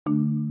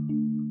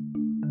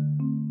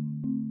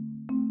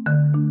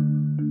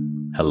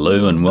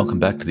Hello and welcome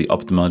back to the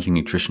Optimizing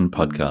Nutrition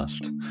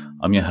podcast.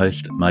 I'm your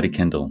host, Marty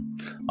Kendall.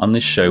 On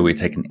this show, we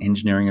take an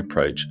engineering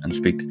approach and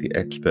speak to the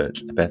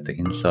experts about the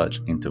insights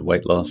into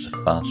weight loss,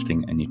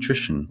 fasting, and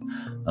nutrition,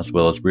 as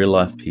well as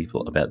real-life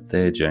people about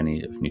their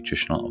journey of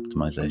nutritional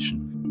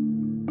optimization.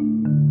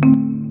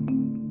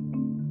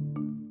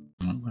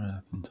 What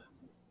happened?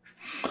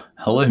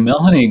 Hello,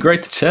 Melanie.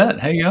 Great to chat.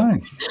 How you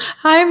going?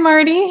 Hi,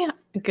 Marty.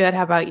 Good.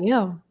 How about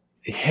you?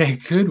 Yeah,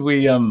 good.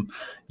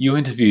 You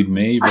interviewed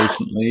me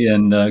recently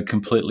and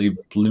completely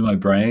blew my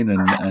brain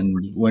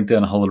and went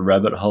down a whole lot of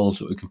rabbit holes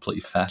that were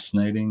completely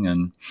fascinating.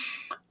 And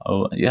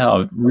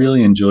I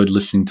really enjoyed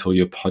listening to all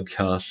your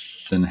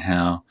podcasts and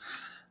how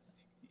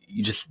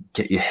you just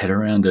get your head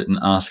around it and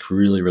ask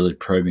really, really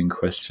probing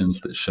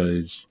questions that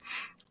shows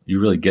you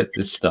really get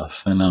this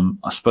stuff. And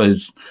I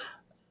suppose,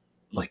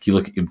 like, you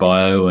look at your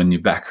bio and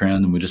your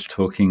background, and we're just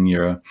talking.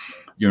 You're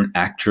an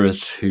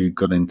actress who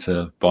got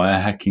into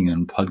biohacking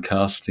and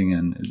podcasting,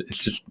 and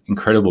it's just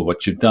incredible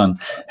what you've done.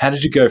 How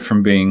did you go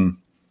from being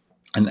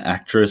an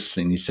actress,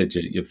 and you said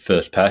your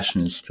first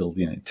passion is still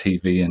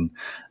TV and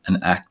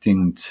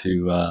acting,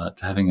 to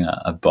having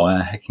a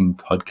biohacking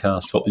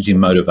podcast? What was your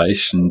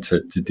motivation to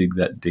dig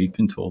that deep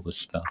into all this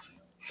stuff?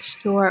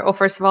 Sure. Well,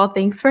 first of all,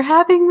 thanks for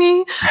having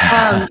me.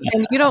 And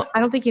I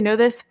don't think you know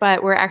this,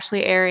 but we're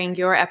actually airing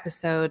your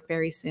episode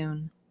very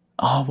soon.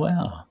 Oh,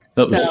 wow.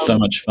 That was so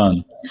much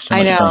fun.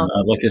 I know. Fun.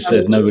 Like I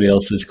said, nobody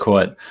else has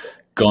quite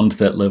gone to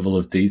that level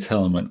of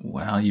detail and went,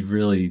 wow, you've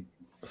really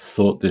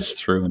thought this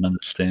through and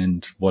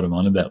understand what I'm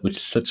on about, which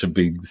is such a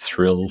big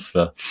thrill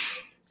for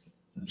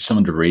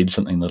someone to read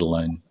something, let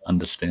alone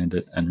understand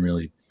it and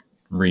really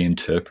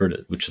reinterpret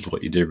it, which is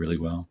what you do really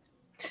well.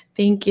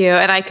 Thank you.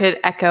 And I could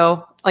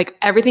echo like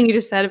everything you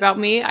just said about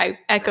me. I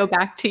echo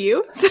back to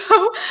you. So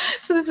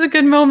this is a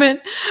good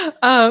moment.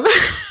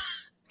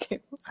 Okay,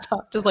 we'll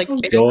stop. Just like, oh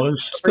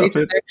gosh, stop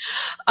it.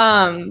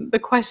 The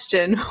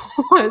question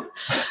was,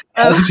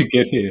 how did you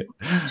get here?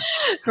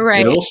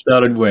 Right. It all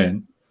started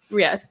when?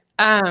 Yes.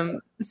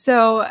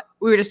 So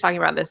we were just talking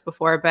about this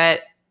before,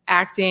 but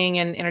acting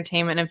and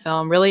entertainment and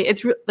film, really,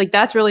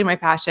 that's really my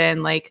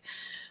passion. Like,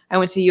 I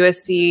went to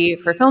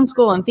USC for film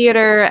school and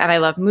theater, and I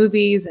love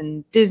movies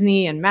and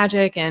Disney and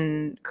magic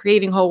and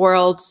creating whole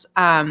worlds.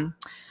 But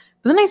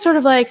then I sort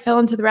of fell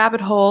into the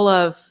rabbit hole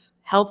of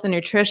health and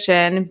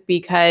nutrition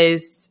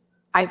because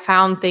I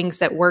found things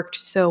that worked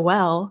so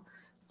well,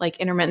 like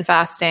intermittent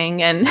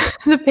fasting and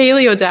the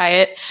paleo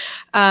diet.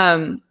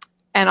 And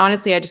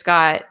honestly, I just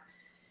got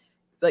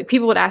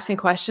people would ask me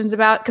questions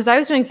about, because I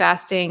was doing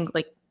fasting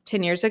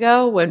 10 years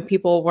ago when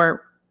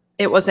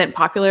it wasn't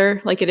popular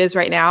like it is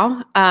right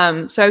now.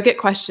 So I would get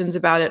questions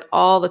about it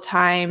all the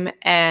time.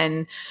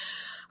 And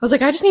I was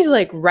like, I just need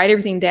to write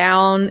everything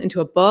down into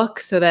a book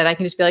so that I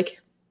can just be like,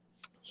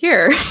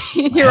 here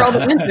are all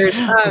the answers.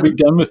 Be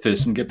done with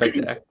this and get back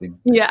to acting.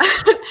 Yeah.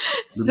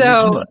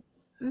 So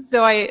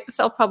I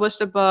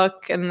self-published a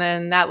book, and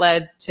then that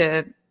led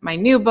to my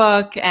new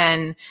book.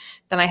 And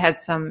then I had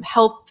some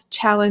health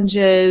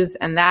challenges,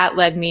 and that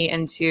led me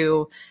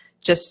into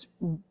just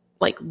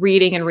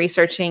reading and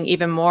researching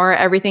even more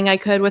everything I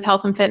could with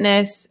health and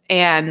fitness.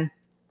 And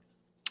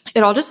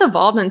it all just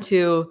evolved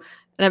into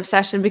an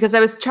obsession because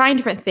I was trying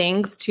different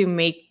things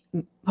to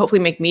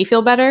hopefully make me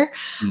feel better.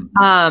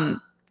 Mm-hmm.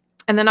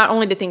 And then not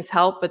only did things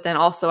help, but then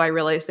also I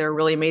realized there were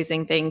really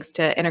amazing things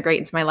to integrate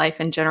into my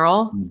life in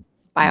general. Mm-hmm.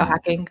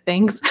 Biohacking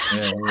things.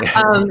 Yeah.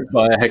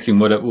 Biohacking,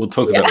 we'll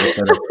talk about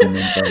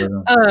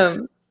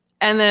that.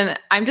 And then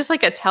I'm just a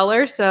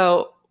teller.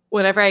 So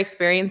whenever I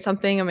experience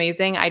something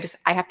amazing, I just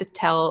have to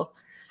tell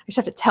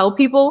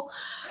people.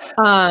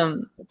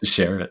 To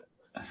share it.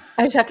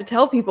 I just have to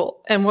tell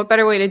people. And what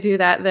better way to do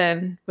that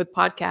than with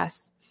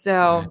podcasts?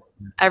 So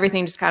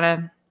everything just kind of,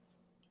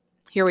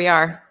 here we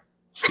are.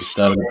 So you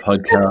started a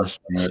podcast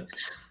and it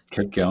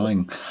kept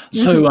going.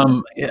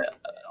 So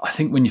I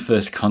think when you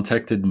first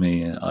contacted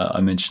me, I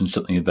mentioned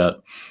something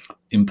about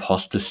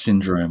imposter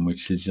syndrome,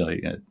 which is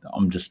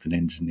I'm just an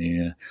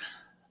engineer.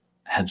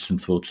 Had some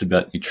thoughts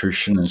about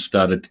nutrition and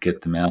started to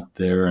get them out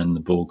there, and the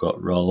ball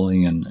got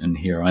rolling, and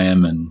here I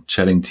am and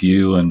chatting to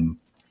you, and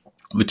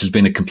which has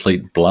been a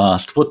complete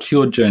blast. What's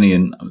your journey?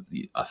 And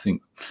I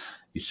think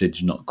you said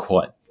you're not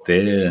quite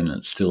there and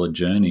it's still a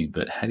journey,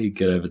 but how do you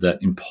get over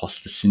that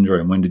imposter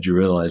syndrome? When did you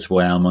realize,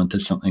 wow, I'm onto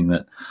something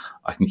that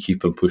I can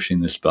keep on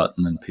pushing this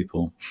button and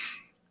people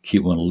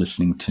keep on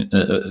listening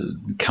to,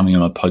 coming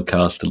on my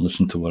podcast and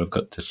listen to what I've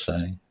got to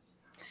say?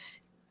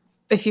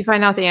 If you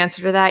find out the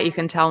answer to that, you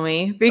can tell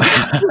me.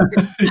 Because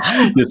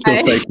you're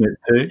still faking it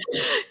too?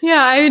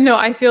 Yeah, I know.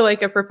 I feel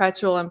like a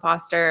perpetual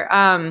imposter.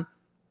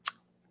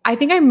 I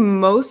think I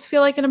most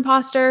feel like an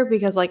imposter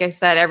because, like I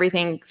said,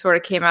 everything sort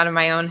of came out of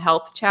my own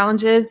health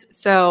challenges.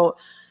 So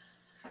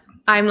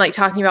I'm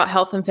talking about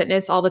health and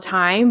fitness all the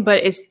time,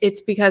 but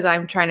it's because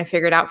I'm trying to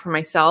figure it out for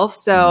myself.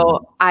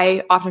 So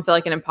I often feel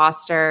like an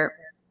imposter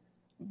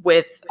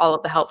with all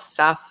of the health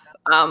stuff.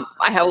 I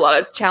have a lot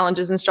of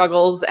challenges and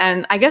struggles.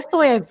 And I guess the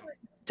way I've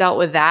dealt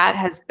with that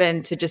has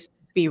been to just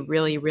be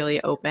really,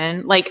 really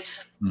open. Like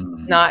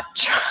Mm.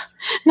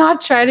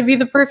 not try to be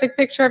the perfect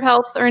picture of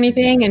health or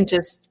anything, and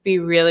just be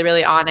really,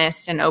 really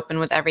honest and open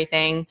with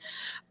everything.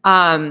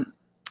 I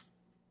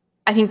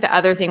think the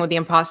other thing with the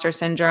imposter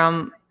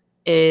syndrome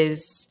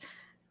is,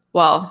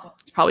 well,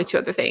 it's probably two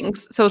other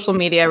things. Social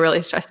media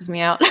really stresses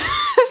me out.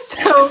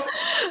 So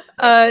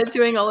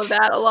doing all of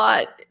that a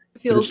lot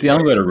feels. It's the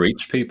only way to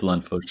reach people.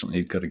 Unfortunately,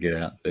 you've got to get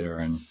out there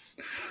and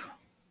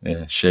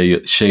share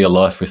your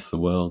life with the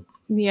world.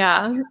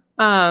 Yeah.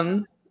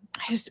 I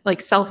just like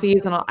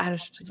selfies and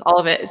just all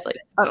of it is like,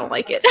 I don't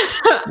like it.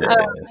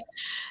 Yeah.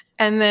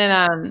 And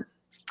then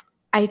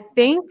I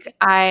think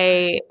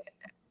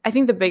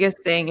the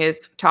biggest thing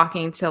is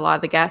talking to a lot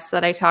of the guests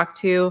that I talk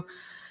to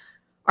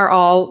are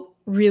all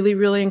really,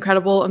 really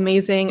incredible,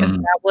 amazing,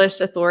 established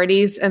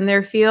authorities in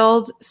their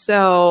field.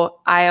 So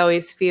I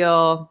always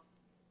feel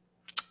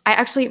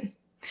I feel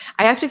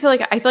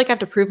like I have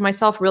to prove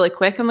myself really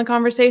quick in the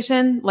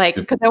conversation, like,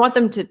 because I want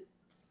them to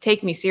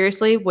take me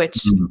seriously,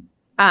 which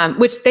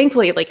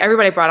thankfully, like,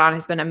 everybody I brought on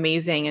has been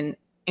amazing and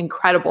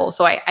incredible.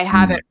 So I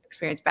haven't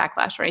experienced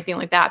backlash or anything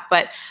like that,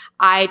 but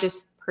I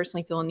just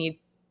personally feel a need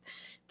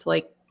to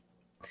like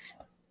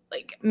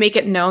make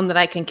it known that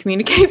I can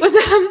communicate with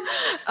them.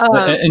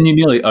 And you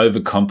nearly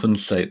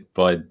overcompensate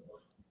by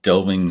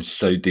delving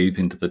so deep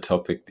into the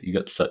topic that you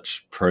got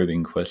such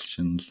probing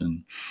questions,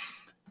 and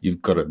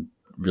you've got a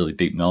really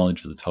deep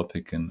knowledge of the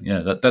topic. And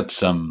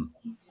that's a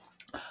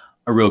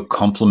real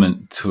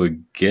compliment to a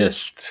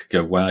guest.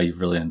 Go, wow, you've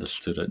really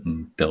understood it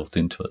and delved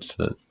into it.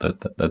 So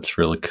that's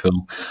really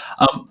cool.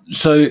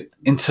 So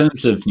in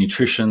terms of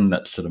nutrition,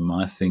 that's sort of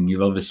my thing.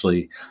 You've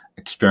obviously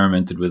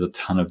experimented with a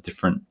ton of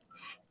different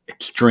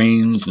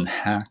extremes and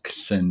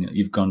hacks, and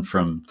you've gone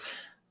from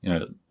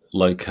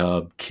low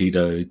carb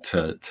keto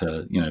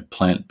to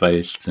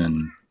plant-based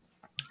and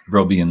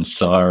Robbie and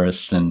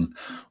Cyrus. And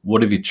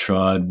what have you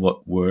tried,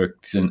 what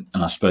worked, and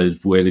I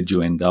suppose where did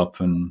you end up,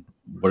 and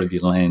what have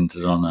you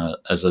landed on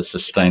as a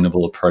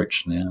sustainable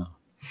approach now?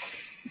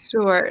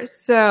 Sure.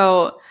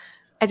 So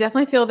I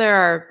definitely feel there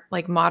are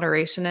like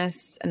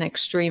moderationists and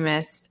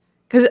extremists,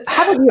 because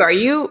how about you? Are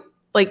you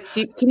like,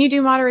 can you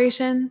do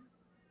moderation?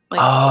 Like,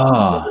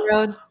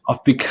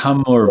 I've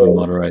become more of a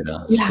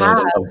moderator.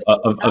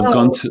 I've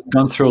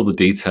gone through all the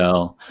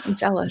detail. I'm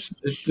jealous.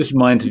 This is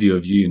my interview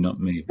of you, not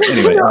me. But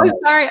anyway,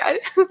 sorry.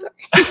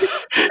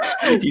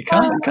 You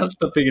can't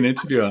stop being an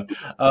interviewer.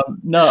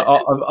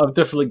 No, I've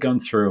definitely gone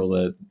through all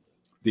the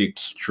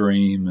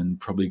extreme, and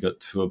probably got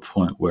to a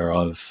point where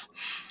I've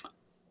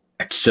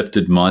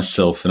accepted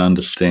myself and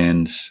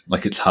understand,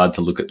 like, it's hard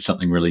to look at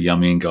something really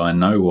yummy and go, I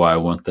know why I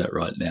want that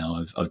right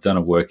now. I've done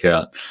a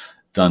workout,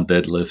 done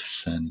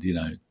deadlifts, and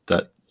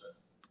that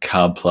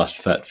carb plus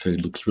fat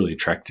food looks really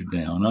attractive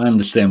now, and I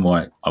understand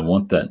why I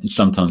want that. And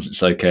sometimes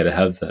it's okay to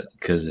have that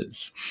because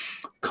it's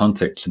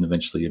context, and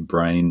eventually your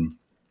brain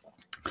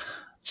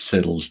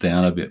settles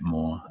down a bit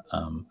more.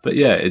 But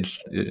yeah,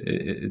 it's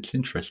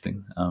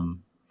interesting.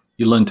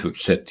 You learn to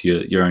accept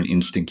your own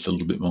instincts a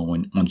little bit more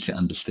once you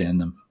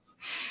understand them.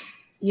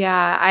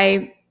 Yeah,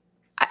 I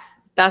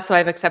that's what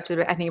I've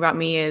accepted. I think about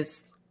me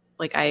is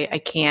like I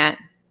can't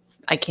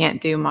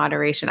do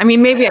moderation. I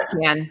mean, maybe I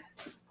can.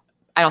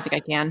 I don't think I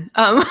can.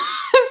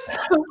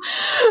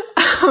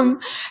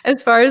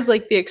 As far as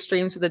like the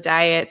extremes with the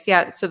diets,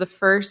 yeah. So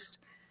before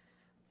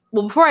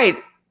I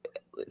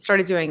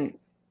started doing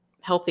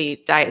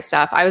healthy diet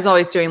stuff, I was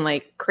always doing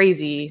like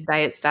crazy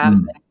diet stuff,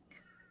 like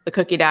the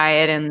cookie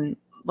diet and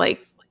like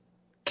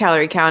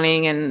calorie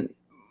counting and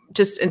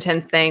just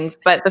intense things.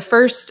 But the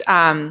first,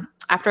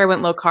 after I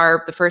went low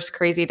carb, the first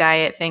crazy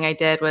diet thing I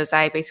did was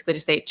I basically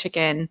just ate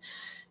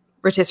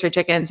rotisserie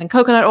chickens and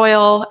coconut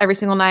oil every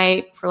single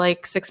night for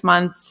like 6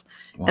 months.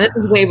 Wow. And this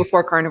is way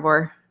before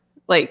carnivore,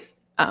 like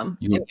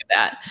any of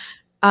that.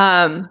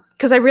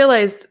 Because I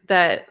realized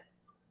that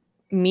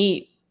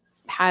meat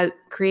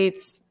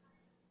creates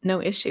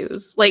no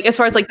issues, like as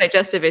far as like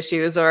digestive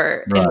issues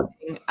or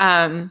anything.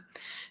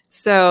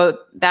 So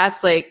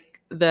that's like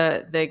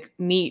the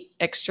meat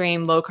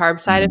extreme low carb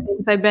side of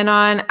things I've been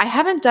on. I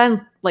haven't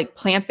done like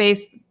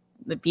plant-based,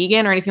 the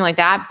vegan or anything like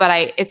that,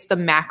 but it's the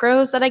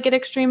macros that I get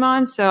extreme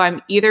on. So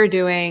I'm either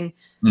doing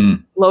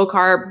low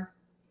carb,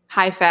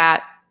 high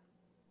fat,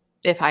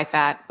 if high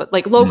fat, but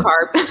like low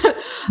carb,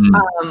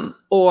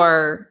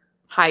 or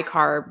high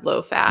carb,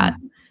 low fat.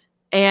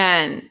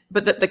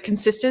 But the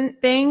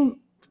consistent thing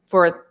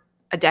for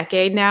a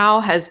decade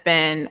now has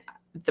been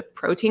the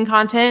protein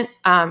content,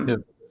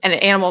 and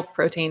animal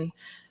protein.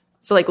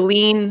 So like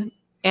lean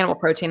animal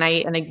protein, I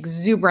eat an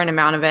exuberant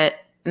amount of it.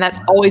 And that's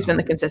always been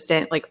the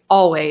consistent, like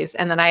always.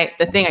 And then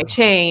the thing I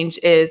change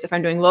is if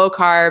I'm doing low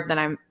carb, then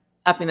I'm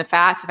upping the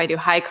fats. If I do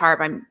high carb,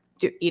 I'm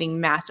eating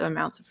massive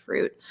amounts of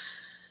fruit.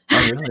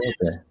 Oh, really?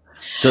 Okay.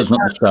 So it's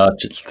not the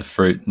starch, it's the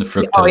fruit and the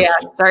fructose. Oh, yeah.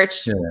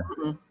 Starch.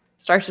 Yeah.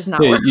 Starch is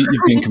not working.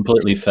 You've been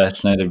completely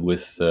fascinated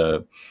with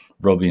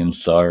Robbie and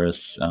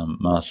Cyrus,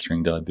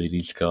 Mastering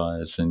Diabetes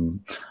guys,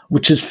 and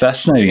which is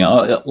fascinating.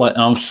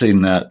 I've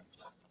seen that,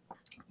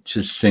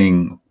 just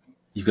seeing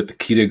you've got the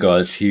keto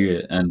guys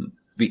here, and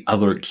the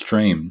other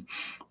extreme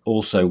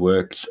also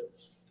works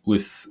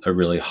with a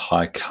really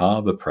high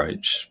carb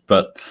approach,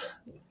 but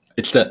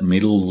it's that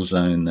middle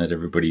zone that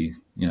everybody,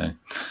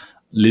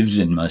 lives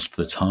in most of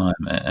the time,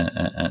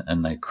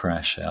 and they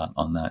crash out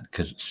on that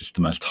because it's just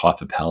the most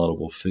hyper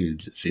palatable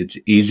foods. It's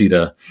easy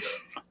to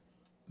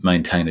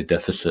maintain a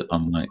deficit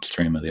on one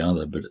extreme or the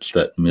other, but it's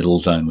that middle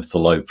zone with the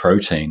low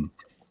protein.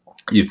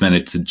 You've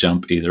managed to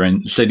jump either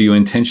end. So do you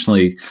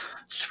intentionally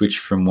switch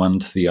from one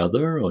to the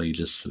other, or you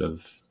just sort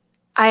of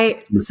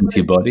listen to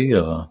your body?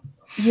 Or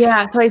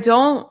yeah, so I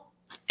don't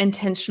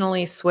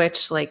intentionally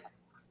switch, like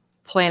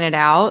plan it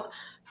out.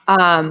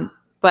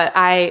 But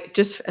and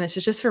this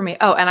is just for me.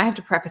 Oh, and I have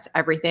to preface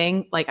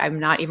everything. Like, I'm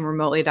not even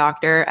remotely a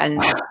doctor,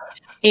 and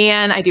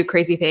I do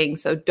crazy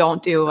things. So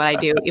don't do what I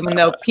do, even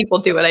though people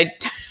do what I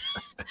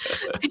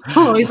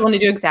people always want to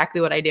do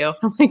exactly what I do.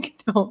 I'm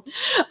like, don't.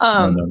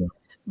 No.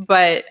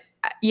 But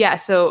yeah,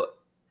 so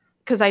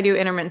because I do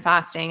intermittent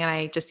fasting and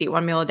I just eat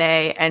one meal a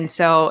day. And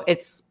so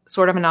it's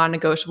sort of a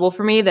non-negotiable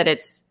for me that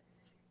it's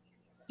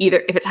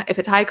either, if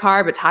it's high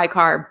carb, it's high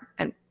carb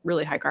and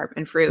really high carb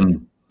and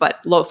fruit, but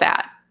low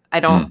fat. I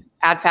don't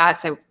add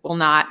fats. I will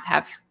not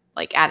have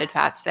like added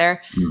fats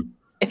there.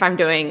 If I'm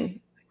doing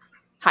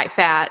high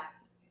fat,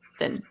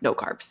 then no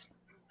carbs.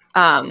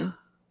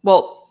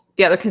 Well,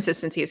 the other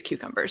consistency is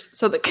cucumbers.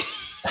 So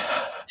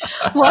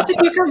lots of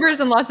cucumbers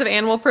and lots of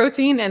animal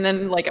protein, and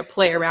then like a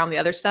play around the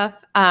other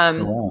stuff.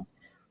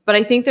 But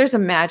I think there's a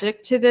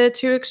magic to the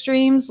two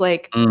extremes.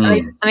 Like,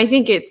 and I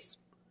think it's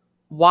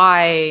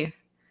why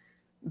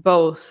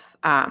both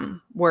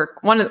work.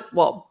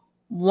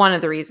 One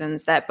of the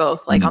reasons that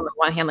both, like, on the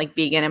one hand, like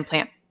vegan and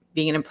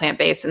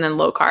plant-based, and then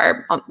low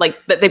carb, like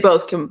that they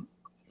both can,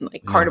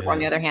 like carnivore on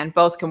the other hand,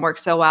 both can work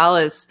so well,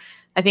 is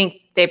I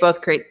think they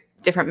both create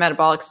different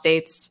metabolic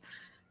states.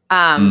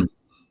 And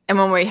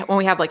when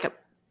we have like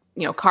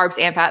carbs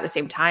and fat at the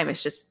same time,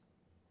 it's just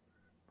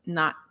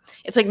not,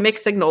 it's like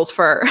mixed signals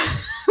for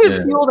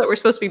the fuel that we're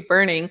supposed to be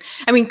burning.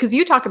 I mean, because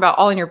you talk about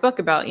all in your book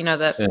about,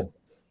 the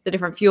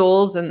different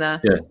fuels and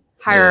the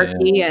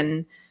hierarchy.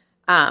 And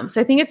so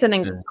I think it's an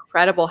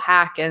incredible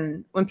hack.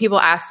 And when people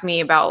ask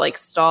me about like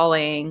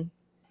stalling,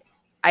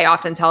 I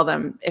often tell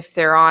them if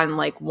they're on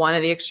like one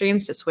of the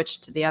extremes to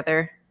switch to the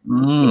other,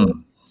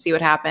 see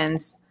what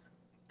happens.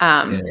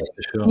 For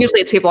sure.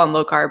 Usually it's people on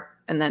low carb,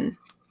 and then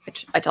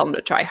I tell them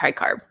to try high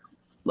carb,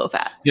 low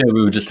fat. Yeah,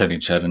 we were just having a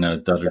chat in our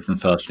Data Driven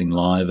Fasting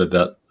Live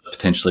about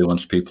potentially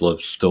once people have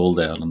stalled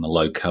out on the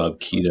low carb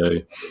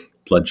keto,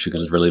 blood sugar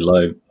is really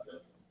low,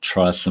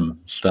 try some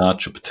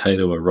starch or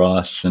potato or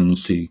rice and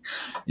see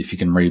if you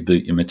can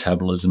reboot your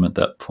metabolism at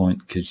that point,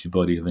 because your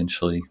body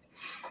eventually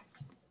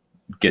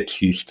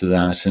gets used to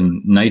that.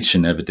 And nature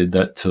never did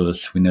that to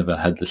us. We never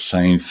had the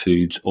same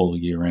foods all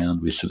year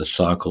round. We sort of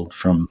cycled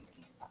from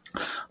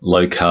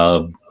low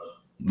carb,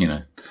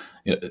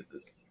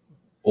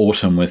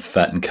 autumn with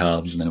fat and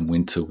carbs, and then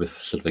winter with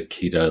sort of a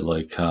keto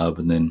low carb,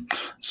 and then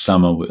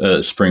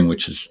spring,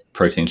 which is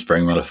protein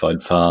spring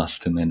modified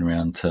fast, and then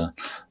around to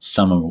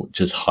summer,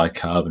 which is high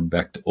carb, and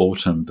back to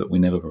autumn. But we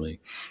never really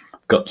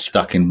got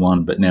stuck in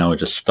one, but now we're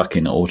just stuck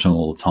in autumn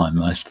all the time,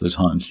 most of the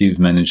time. So you've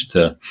managed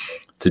to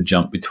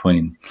jump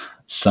between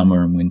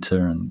summer and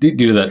winter. And do you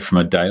do that from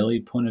a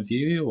daily point of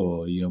view,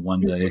 or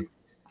one day?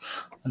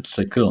 That's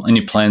so cool. And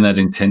you plan that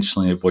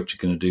intentionally of what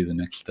you're going to do the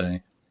next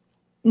day?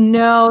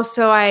 No.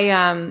 So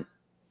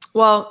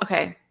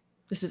okay,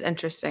 this is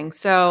interesting.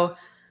 So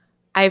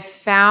I've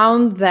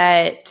found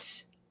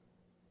that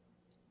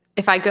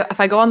if I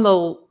go on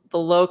the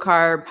low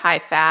carb, high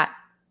fat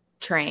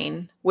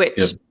train,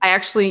 which I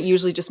actually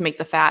usually just make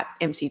the fat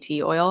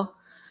MCT oil.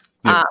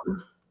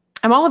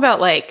 I'm all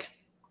about what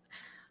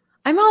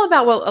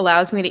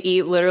allows me to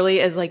eat literally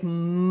as like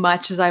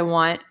much as I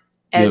want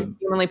as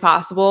humanly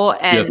possible,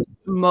 and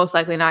most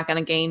likely not going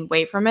to gain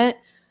weight from it.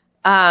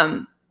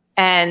 And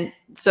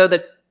so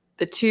the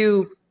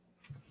two,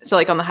 so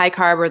like on the high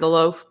carb or the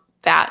low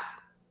fat,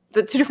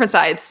 the two different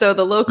sides. So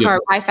the low carb,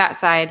 high fat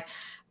side,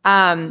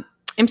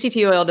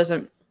 MCT oil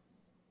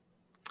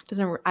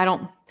I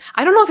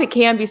don't know if it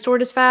can be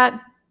stored as fat.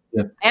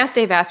 I asked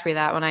Dave Asprey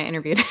that when I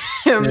interviewed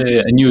him.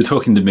 And you were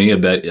talking to me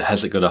about,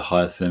 has it got a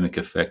higher thermic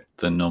effect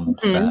than normal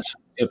fat?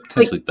 It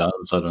potentially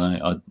does. I don't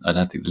know. I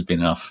don't think there's been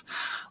enough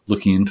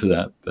looking into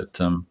that, but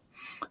so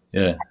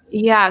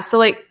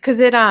like, because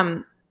it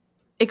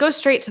goes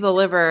straight to the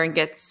liver and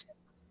gets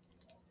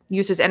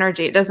used as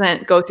energy. It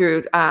doesn't go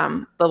through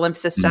the lymph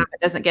system.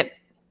 It doesn't get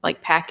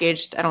like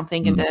packaged, I don't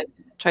think, into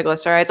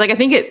triglycerides. Like, I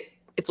think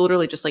it's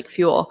literally just like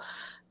fuel.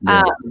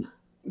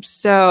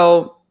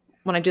 So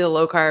when I do the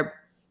low carb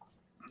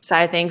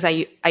side of things,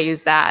 I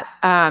use that.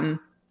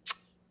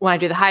 When I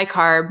do the high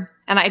carb,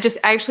 and I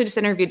actually just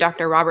interviewed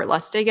Dr. Robert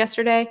Lustig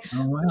yesterday,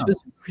 which was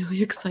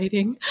really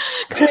exciting.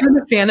 I've been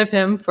a fan of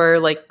him for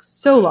like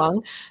so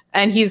long,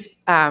 and he's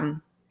I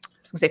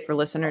was gonna say for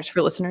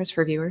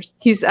viewers,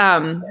 he's he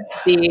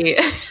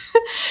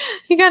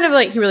kind of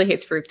like, he really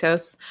hates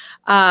fructose.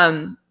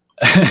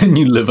 And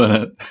you live on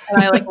it.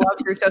 And I like love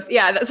fructose.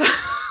 Yeah, that's why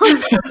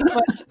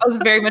I was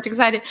very much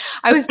excited.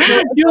 I was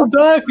You'll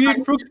die if you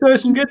eat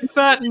fructose and get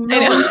fat. And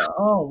I know.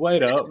 Oh,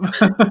 wait up.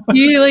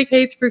 He like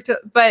hates fructose,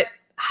 but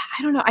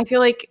I don't know. I feel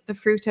like the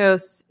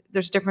fructose,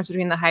 there's a difference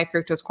between the high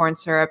fructose corn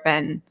syrup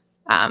and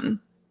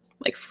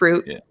like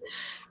fruit. Yeah.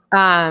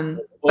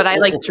 But I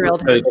like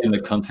drilled in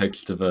the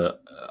context of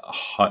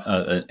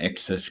an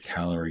excess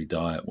calorie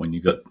diet. When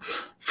you got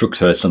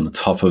fructose on the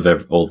top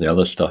of all the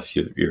other stuff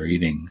you're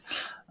eating,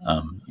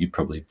 you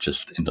probably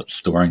just end up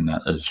storing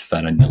that as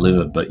fat in your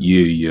liver. But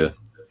you're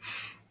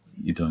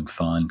doing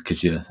fine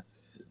because you're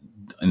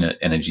in an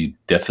energy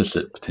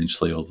deficit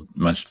potentially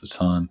most of the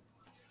time.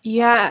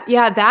 Yeah,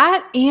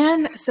 that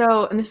and this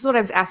is what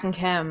I was asking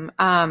Kim,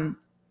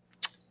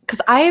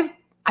 because I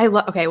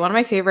love. Okay, one of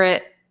my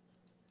favorite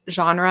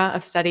genre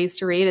of studies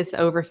to read is the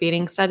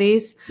overfeeding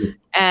studies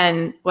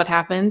and what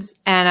happens.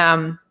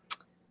 And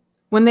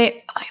when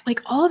they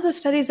like all of the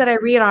studies that I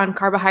read on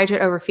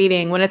carbohydrate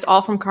overfeeding, when it's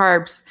all from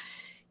carbs,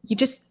 they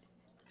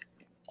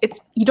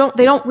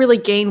don't really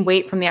gain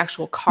weight from the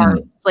actual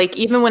carbs. Like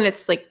even when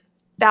it's like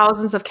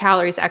thousands of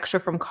calories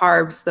extra from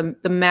carbs,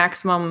 the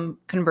maximum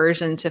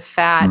conversion to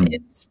fat,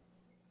 it's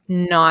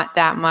not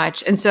that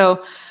much. And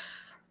so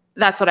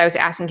that's what I was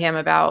asking him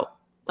about.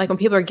 Like when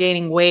people are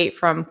gaining weight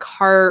from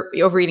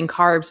overeating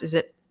carbs, is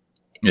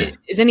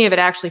any of it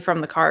actually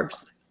from the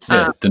carbs?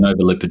 Yeah, de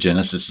novo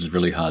lipogenesis is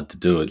really hard to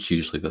do. It's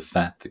usually the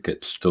fat that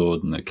gets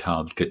stored and the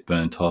carbs get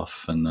burnt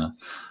off, and the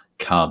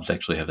carbs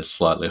actually have a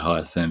slightly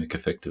higher thermic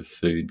effect of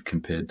food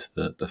compared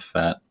to the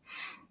fat.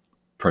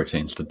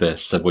 Protein's the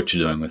best. So what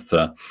you're doing with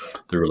the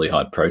really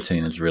high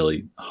protein is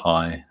really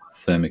high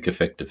thermic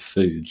effect of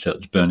food. So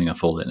it's burning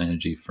off all that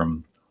energy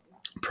from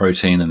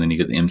protein, and then you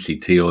get the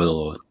MCT oil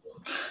or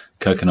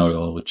coconut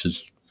oil, which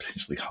is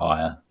potentially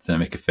higher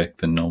thermic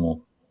effect than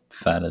normal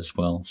fat as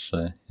well.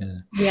 So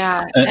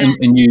yeah.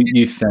 And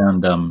you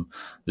found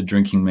the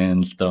drinking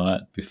man's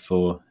diet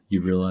before you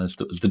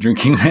realized it was the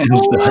drinking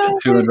man's diet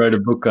too, and wrote a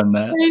book on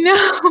that. I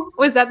know.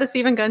 Was that the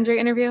Stephen Gundry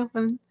interview?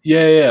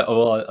 Yeah.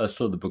 Well, I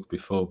saw the book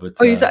before, but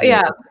you saw?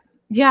 Yeah.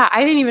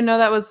 I didn't even know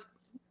that was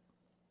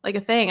like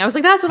a thing. I was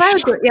like, that's what I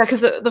was doing. Yeah,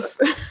 because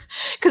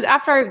because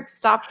after I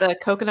stopped the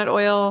coconut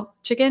oil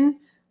chicken,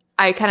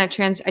 I kind of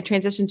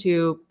transitioned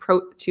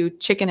to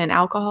chicken and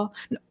alcohol.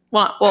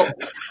 Well,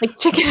 like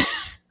chicken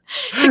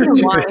and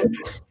wine.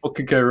 What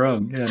could go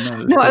wrong? Yeah,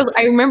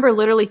 I remember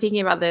literally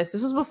thinking about this.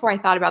 This was before I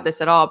thought about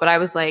this at all, but I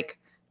was like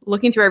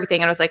looking through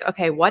everything and I was like,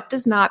 okay, what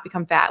does not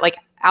become fat? Like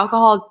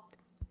alcohol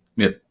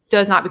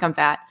does not become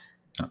fat.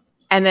 No.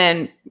 And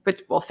then,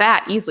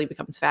 fat easily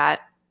becomes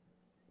fat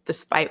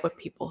despite what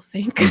people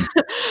think.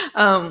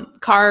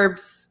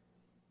 Carbs,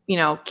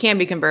 can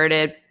be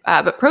converted,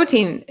 but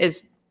protein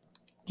is,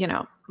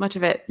 much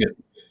of it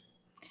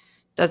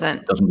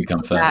doesn't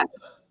become fat.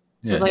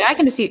 So it's like I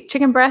can just eat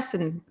chicken breasts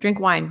and drink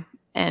wine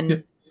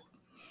and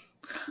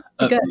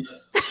good.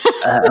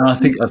 And I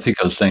think I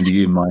was saying to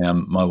you,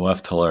 my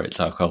wife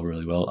tolerates alcohol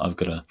really well. I've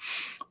got a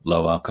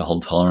low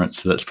alcohol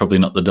tolerance, so that's probably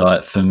not the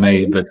diet for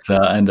me. But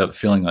I end up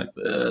feeling like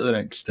the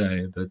next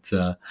day. But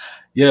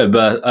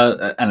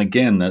and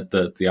again,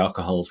 the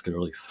alcohols get a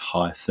really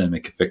high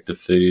thermic effect of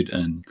food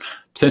and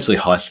potentially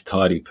high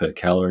satiety per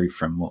calorie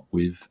from what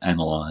we've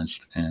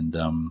analysed, and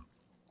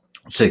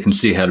so you can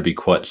see how to be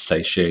quite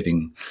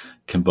satiating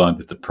combined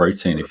with the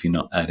protein. If you're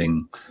not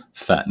adding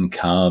fat and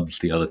carbs,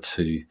 the other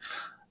two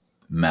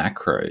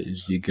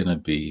macros,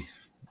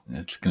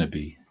 it's going to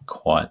be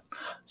quite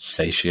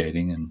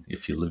satiating. And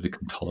if your liver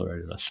can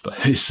tolerate it, I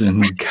suppose.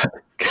 And no,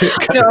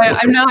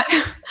 I'm not.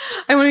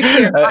 I want to be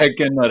clear.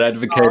 Again, not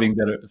advocating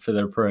for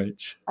the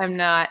approach. I'm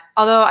not.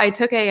 Although I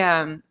took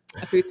a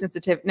food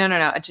sensitive,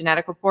 a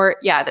genetic report.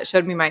 Yeah, that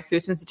showed me my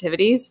food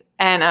sensitivities,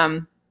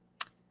 and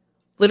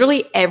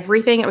literally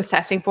everything it was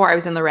testing for, I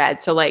was in the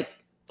red. So like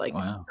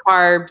wow.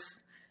 Carbs.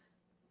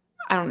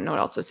 I don't know what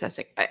else it was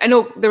testing. I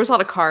know there was a lot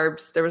of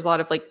carbs. There was a lot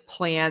of like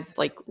plants,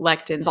 like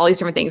lectins, all these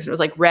different things. And it was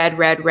like red.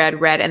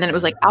 And then it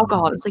was like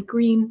alcohol. And it was like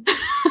green.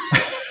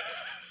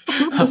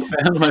 I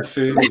found my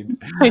food.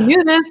 I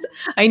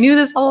knew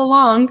this all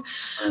along.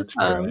 That's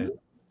great.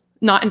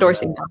 Not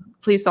endorsing them.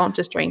 Please don't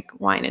just drink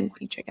wine and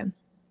eat chicken.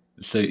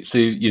 So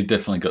you've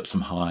definitely got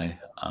some high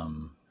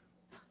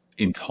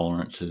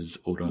intolerances,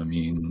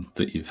 autoimmune,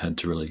 that you've had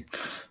to really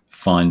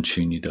fine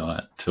tune your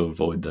diet to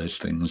avoid those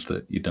things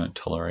that you don't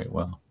tolerate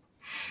well.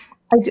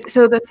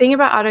 So the thing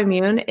about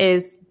autoimmune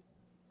is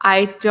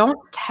I don't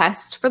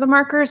test for the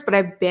markers, but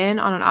I've been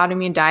on an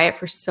autoimmune diet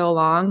for so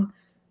long.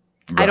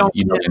 Right.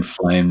 You're not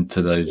inflamed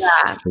to those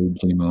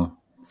foods anymore.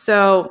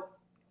 So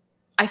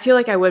I feel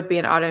like I would be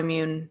an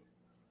autoimmune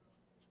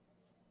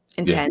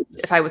intense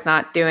if I was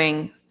not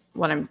doing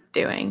what I'm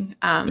doing.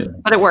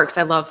 But it works.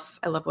 I love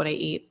what I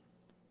eat.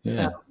 Yeah,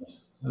 so.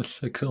 That's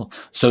so cool.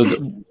 So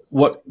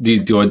what do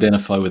you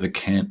identify with a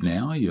camp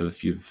now?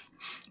 You've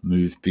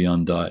moved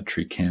beyond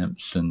dietary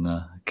camps and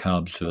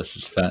carbs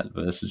versus fat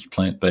versus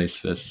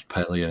plant-based versus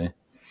paleo.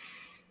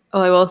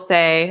 Well, I will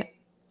say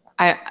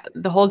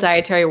the whole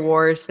dietary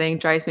wars thing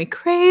drives me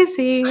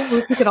crazy.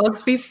 We could all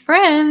just be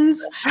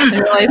friends and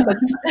realize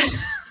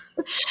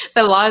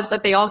that,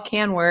 that they all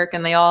can work,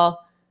 and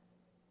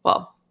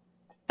well,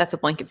 that's a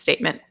blanket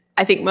statement.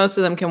 I think most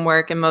of them can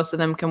work, and most of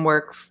them can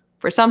work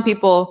for some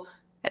people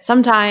at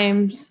some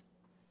times.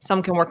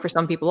 Some can work for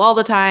some people all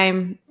the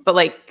time, but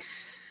like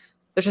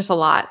there's just a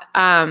lot.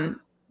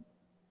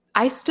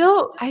 I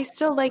still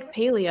like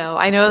paleo.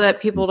 I know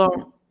that people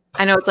don't.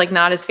 I know it's like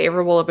not as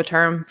favorable of a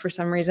term for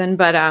some reason,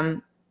 but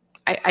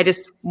I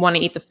just want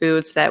to eat the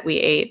foods that we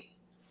ate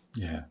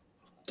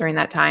during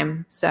that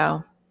time.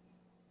 So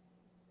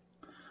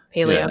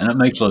paleo. Yeah, and it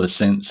makes a lot of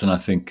sense. And I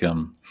think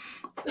a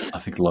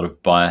lot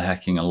of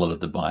biohacking, a lot of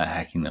the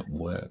biohacking that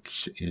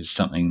works is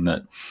something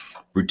that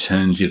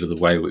returns you to the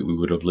way we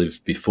would have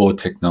lived before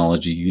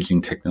technology,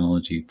 using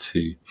technology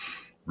to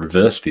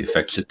reverse the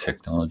effects of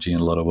technology in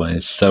a lot of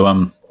ways.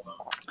 So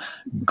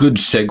good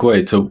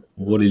segue to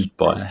what is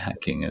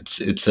biohacking.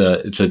 It's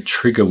a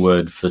trigger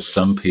word for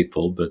some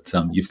people, but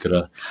you've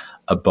got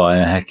a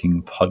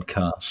biohacking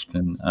podcast,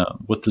 and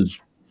what does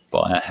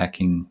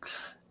biohacking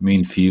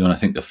mean for you? And I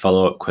think the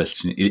follow-up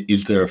question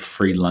is there a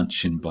free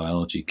lunch in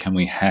biology? Can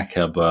we hack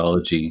our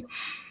biology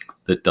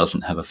that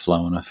doesn't have a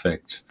flow-on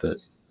effect,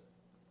 that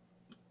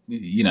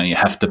you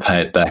have to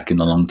pay it back in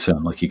the long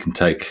term? Like you can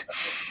take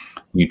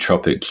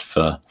nootropics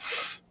for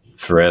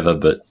forever,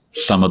 but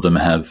some of them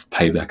have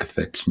payback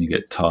effects and you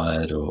get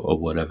tired or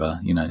whatever.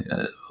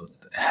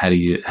 How do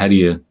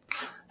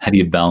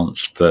you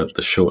balance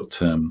the short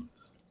term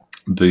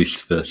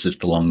boost versus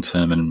the long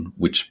term, and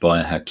which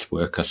biohacks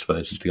work, I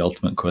suppose, is the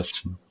ultimate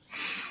question.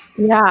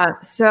 Yeah.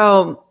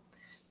 So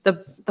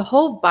the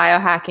whole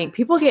biohacking,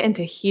 people get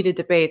into heated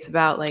debates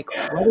about like,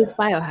 what is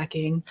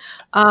biohacking?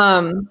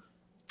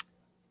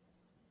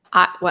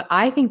 What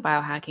I think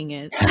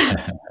biohacking is,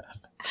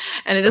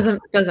 and it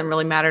doesn't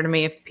really matter to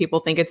me if people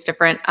think it's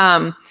different.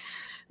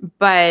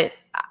 But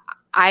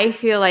I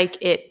feel like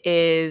it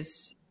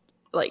is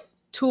like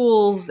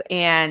tools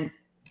and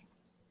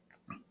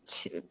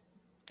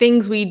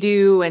things we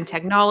do and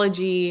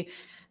technology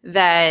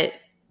that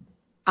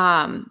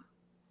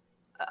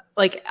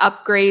like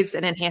upgrades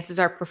and enhances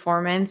our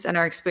performance and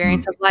our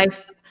experience of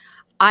life.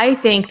 I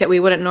think that we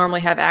wouldn't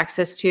normally have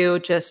access to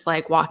just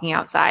like walking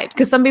outside.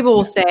 Because some people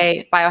will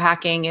say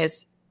biohacking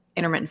is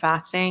intermittent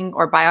fasting,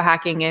 or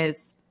biohacking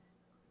is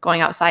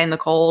going outside in the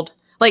cold.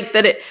 Like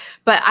that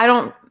but I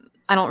don't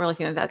really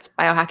think that that's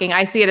biohacking.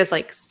 I see it as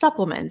like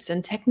supplements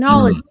and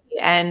technology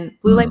and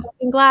blue light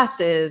blocking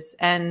glasses.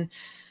 And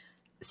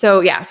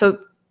so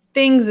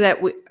things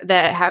that we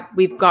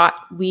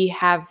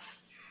have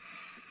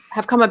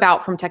come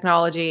about from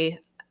technology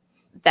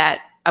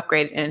that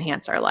upgrade and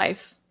enhance our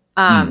life.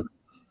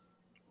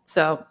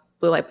 So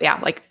blue light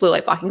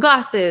blocking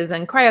glasses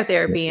and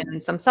cryotherapy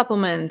and some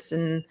supplements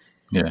and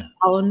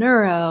Hollow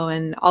Neuro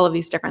and all of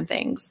these different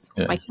things.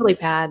 My Chili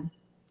Pad.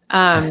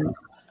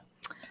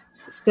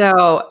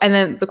 So, and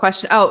then the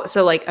question,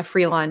 so like a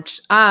free lunch.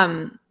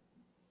 So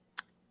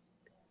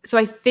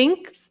I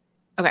think,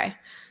 okay,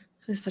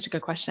 this is such a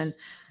good question.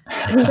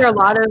 I think there are a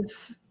lot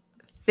of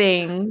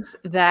things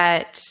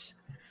that,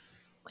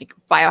 like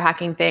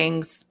biohacking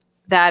things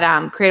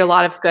that create a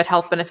lot of good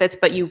health benefits,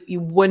 but you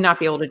would not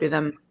be able to do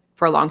them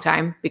for a long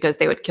time because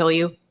they would kill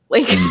you.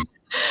 Like,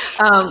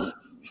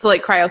 so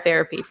like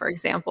cryotherapy, for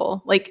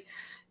example, like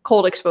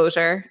cold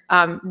exposure,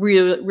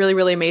 really, really,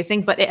 really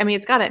amazing. But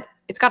it's got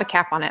a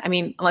cap on it. I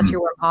mean, unless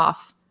you're Wim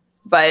Hof,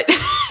 but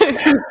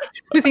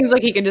who seems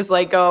like he can just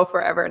like go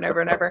forever and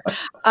ever and ever.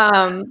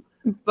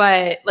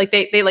 But like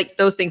they like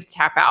those things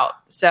tap out.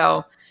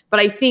 So, but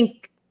I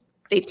think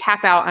they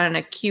tap out on an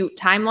acute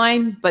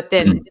timeline, but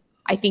then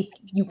I think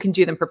you can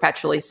do them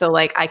perpetually. So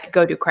like I could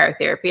go do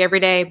cryotherapy every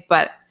day,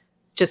 but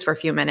just for a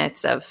few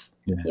minutes of,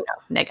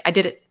 Nick, I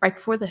did it right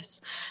before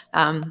this.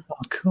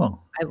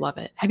 Cool. I love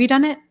it. Have you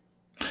done it?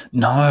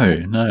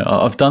 No.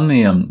 I've done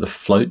the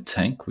float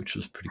tank, which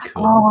was pretty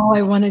cool. Oh,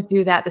 I want to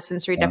do that. The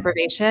sensory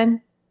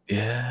deprivation.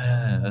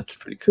 Yeah, that's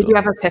pretty cool. Did you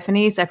have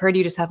epiphanies? I've heard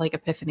you just have like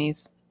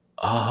epiphanies.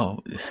 Oh,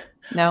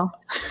 no.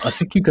 I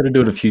think you've got to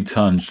do it a few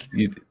times.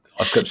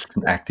 I've got such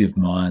an active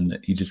mind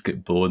that you just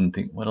get bored and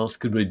think, what else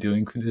could we be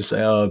doing for this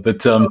hour?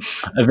 But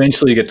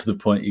eventually you get to the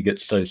point you get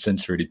so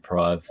sensory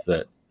deprived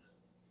that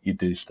you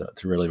do start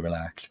to really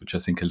relax, which I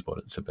think is what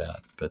it's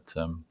about. But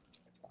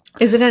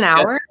is it an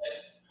hour?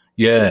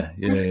 Yeah.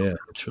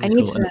 It's really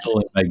cool. And it's all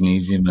in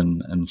magnesium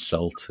and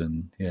salt,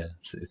 and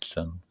it's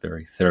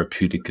very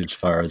therapeutic as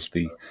far as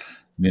the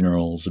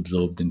minerals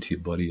absorbed into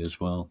your body as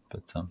well.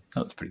 But that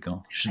was pretty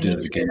cool. You should do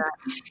it again.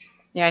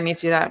 Yeah, I need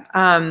to do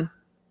that.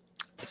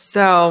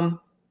 So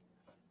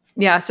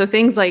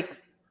things like,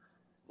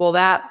 well,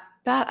 that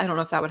I don't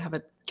know if that would have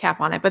a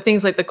cap on it, but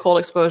things like the cold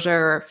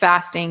exposure or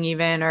fasting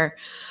even, or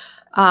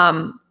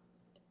they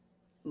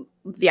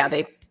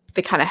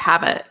kind of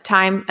have a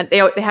time, they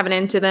have an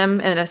end to them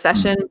in a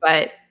session,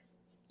 but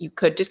you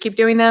could just keep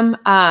doing them.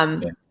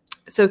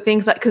 So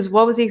things like, because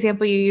what was the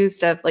example you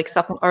used of like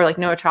supplement or like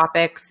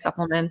nootropics,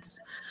 supplements?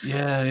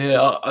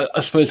 Yeah. I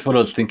suppose what I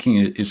was thinking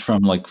is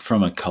from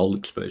a cold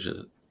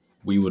exposure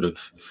we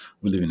live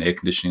in air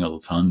conditioning all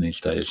the time these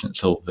days, and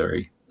it's all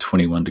very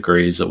 21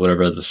 degrees or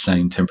whatever, the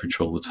same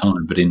temperature all the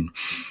time. But in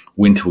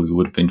winter, we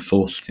would have been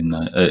forced in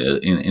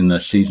the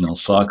seasonal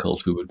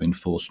cycles. We would have been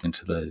forced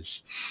into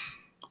those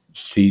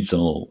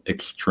seasonal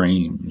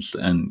extremes,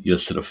 and you're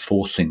sort of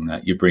forcing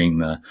that. You're bringing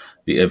the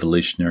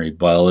evolutionary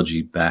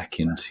biology back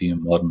into your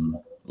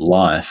modern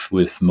life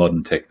with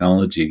modern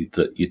technology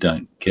that you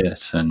don't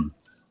get. And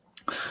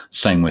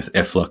same with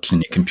F-Lux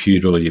in your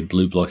computer or your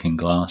blue blocking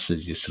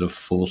glasses. You're sort of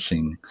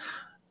forcing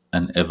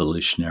an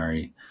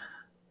evolutionary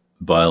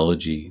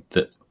biology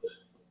that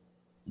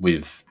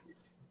we've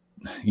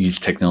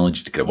used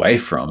technology to get away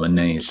from, and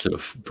then you sort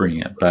of bring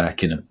it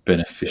back in a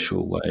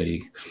beneficial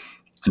way,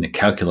 in a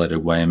calculated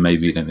way, and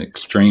maybe in an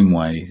extreme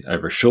way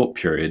over a short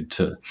period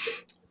to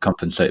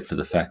compensate for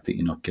the fact that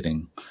you're not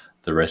getting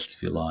the rest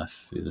of your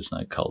life. There's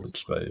no cold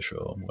exposure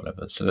or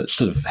whatever. So that's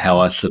sort of how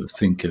I sort of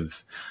think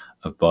of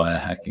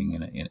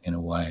biohacking in a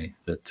way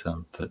that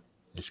that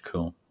is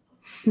cool.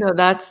 No,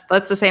 that's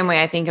the same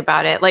way I think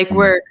about it. Like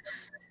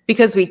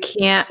because we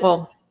can't,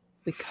 well,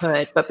 we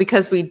could, but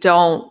because we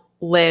don't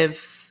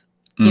live,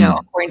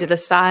 according to the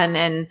sun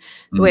and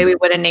the way we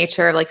would in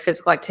nature, like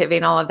physical activity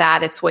and all of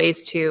that, it's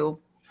ways to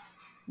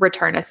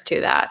return us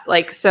to that.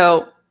 Like,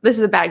 so this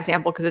is a bad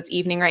example because it's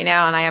evening right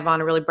now and I have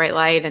on a really bright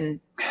light and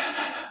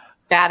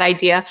bad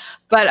idea.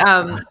 But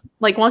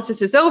like once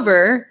this is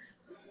over,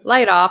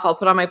 light off, I'll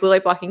put on my blue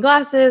light blocking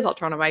glasses, I'll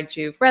turn on my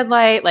Joovv red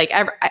light, like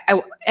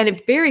and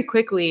it very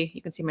quickly,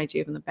 you can see my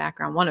Joovv in the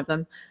background, one of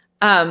them,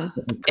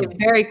 it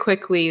very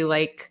quickly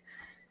like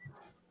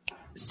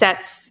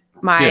sets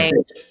my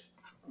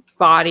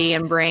body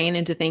and brain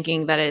into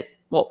thinking that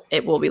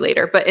it will be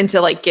later, but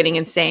into like getting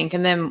in sync.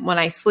 And then when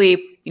I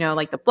sleep,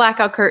 like the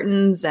blackout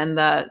curtains and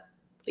the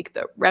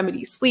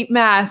Remedy sleep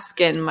mask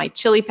and my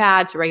chili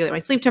pad to regulate my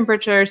sleep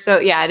temperature. So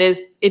yeah,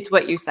 it's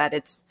what you said.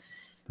 That's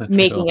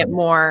making it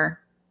more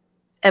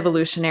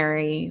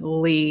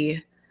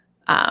evolutionarily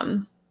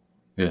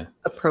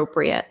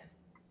appropriate.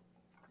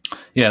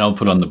 Yeah, and I'll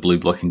put on the blue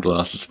blocking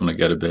glasses when I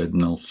go to bed,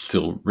 and I'll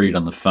still read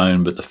on the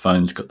phone, but the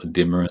phone's got the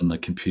dimmer and the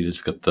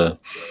computer's got the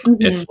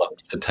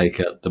F-Lux to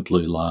take out the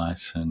blue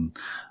light. And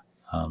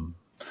and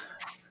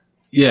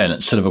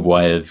it's sort of a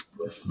way of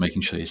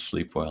making sure you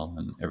sleep well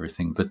and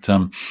everything. But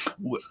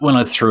when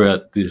I threw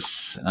out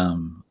this,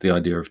 the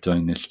idea of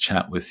doing this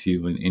chat with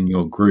you in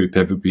your group,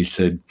 everybody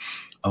said,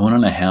 I want to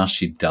know how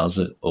she does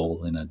it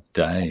all in a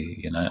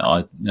day.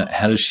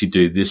 How does she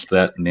do this,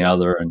 that, and the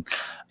other? And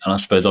I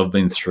suppose I've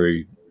been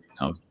through,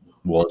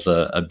 was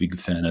a big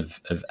fan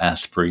of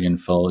Asprey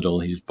and followed all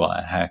his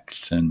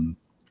biohacks, and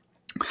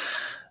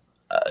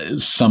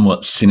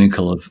somewhat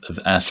cynical of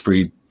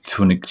Asprey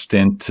to an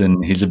extent,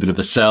 and he's a bit of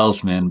a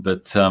salesman.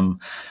 But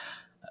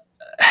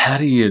how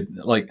do you,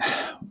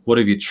 what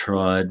have you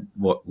tried?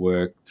 What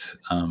worked?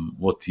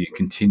 What do you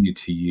continue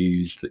to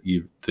use that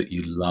you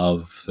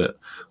love, that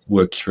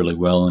works really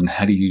well? And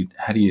how do you?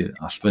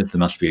 I suppose there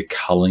must be a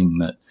culling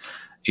that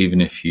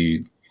even if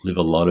you live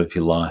a lot of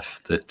your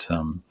life that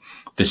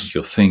this is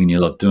your thing and you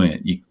love doing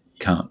it, you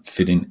can't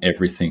fit in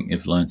everything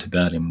you've learned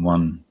about in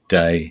one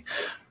day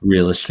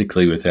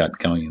realistically without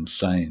going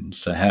insane.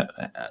 So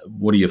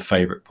what are your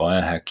favorite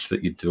biohacks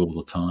that you do all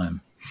the time?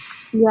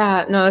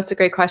 Yeah, no, that's a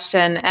great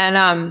question.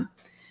 And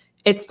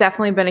it's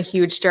definitely been a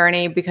huge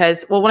journey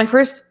because, when I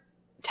first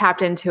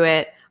tapped into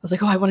it, I was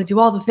like, I want to do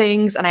all the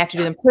things and I have to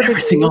do them perfectly.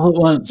 Everything all at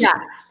once. Yeah.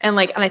 And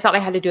I thought I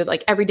had to do it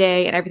like every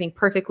day and everything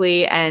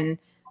perfectly. And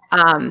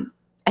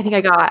I think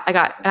I got,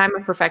 and I'm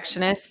a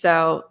perfectionist,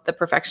 so the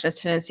perfectionist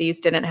tendencies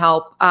didn't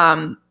help.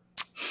 And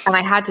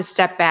I had to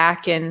step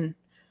back and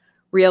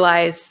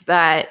realize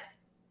that,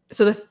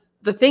 so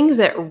the things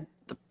that,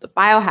 the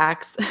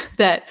biohacks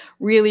that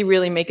really,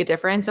 really make a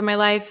difference in my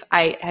life,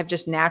 I have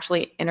just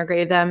naturally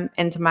integrated them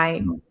into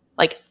my,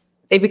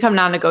 they become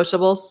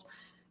non-negotiables.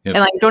 Yep.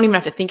 And I don't even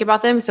have to think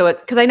about them. So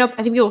because I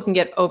think people can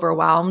get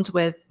overwhelmed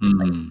with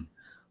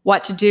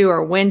what to do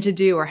or when to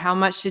do or how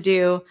much to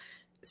do.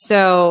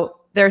 So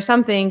there are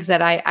some things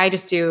that I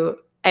just do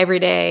every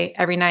day,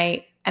 every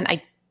night, and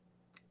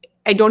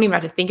I don't even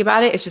have to think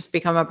about it. It's just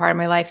become a part of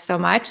my life so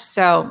much.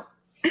 So,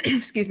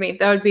 excuse me,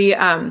 that would be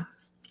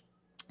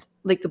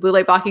like the blue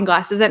light blocking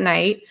glasses at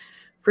night,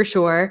 for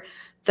sure.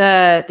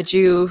 The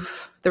Joovv,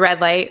 the red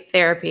light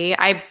therapy.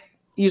 I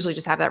usually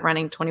just have that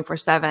running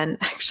 24/7,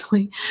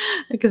 actually,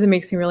 because it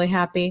makes me really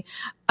happy.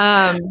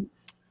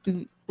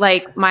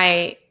 Like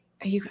I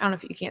don't know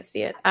if you can't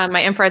see it.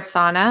 My infrared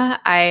sauna.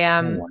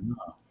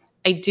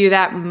 I do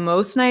that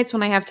most nights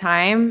when I have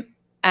time,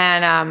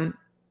 and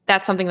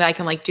that's something that I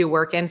can do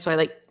work in. So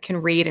I can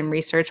read and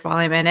research while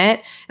I'm in it,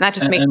 and that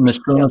just makes. And the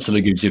sauna sort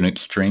of gives you an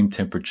extreme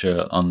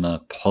temperature on the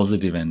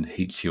positive end,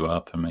 heats you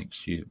up and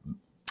makes you,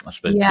 I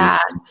suppose,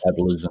 boost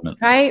metabolism.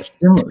 Right.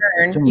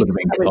 Similar to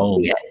being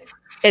cold.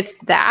 It's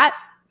that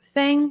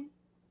thing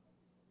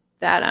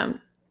that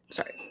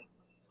sorry,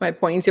 am I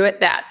pointing to it?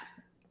 That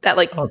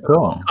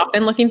cool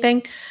coffin looking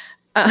thing.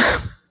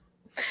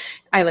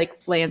 I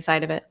lay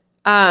inside of it.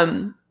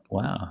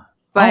 Wow.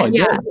 But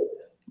yeah.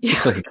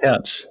 Looks like a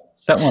couch.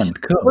 That one,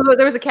 cool. Well,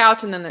 there was a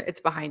couch and then it's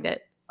behind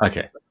it.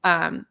 Okay.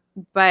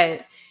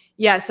 But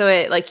yeah, so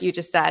it, like you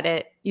just said,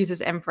 it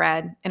uses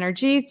infrared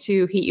energy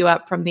to heat you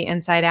up from the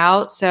inside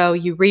out. So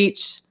you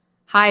reach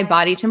high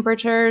body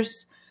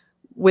temperatures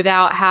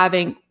without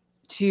having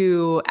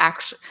to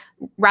actually,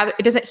 rather,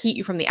 it doesn't heat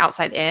you from the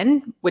outside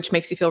in, which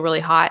makes you feel really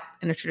hot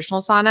in a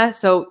traditional sauna.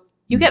 So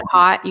you get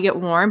hot, you get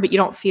warm, but you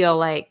don't feel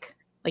like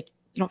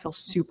you don't feel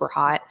super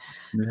hot.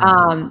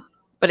 Yeah.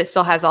 But it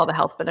still has all the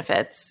health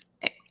benefits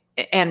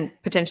and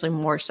potentially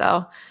more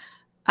so.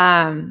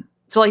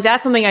 So like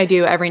that's something I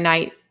do every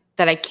night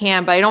that I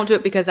can, but I don't do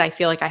it because I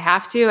feel like I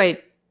have to.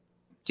 I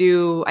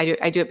do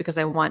it because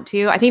I want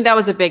to. I think that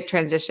was a big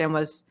transition,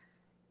 was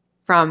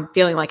from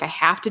feeling like I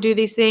have to do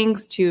these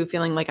things to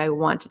feeling like I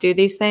want to do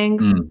these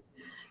things.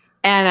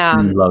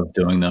 And you love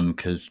doing them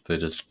because they're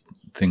just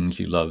things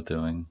you love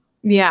doing.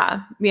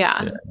 Yeah.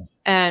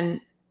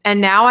 And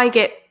now I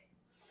get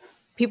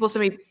people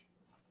send me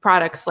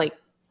products like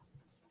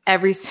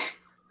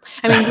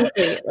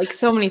weekly, like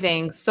so many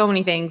things.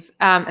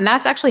 And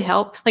that's actually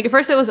helped. Like at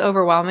first it was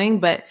overwhelming,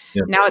 but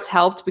now it's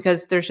helped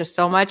because there's just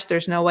so much.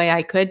 There's no way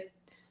I could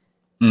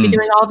be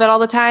doing all of it all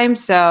the time.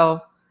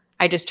 So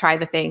I just try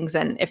the things,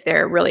 and if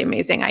they're really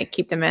amazing, I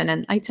keep them in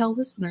and I tell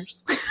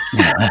listeners.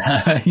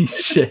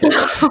 share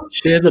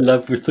the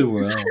love with the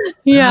world.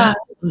 Yeah.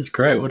 It's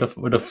great. What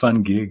a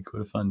fun gig.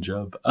 What a fun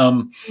job.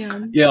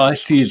 Yeah, I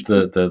used to use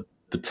the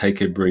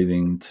Buteyko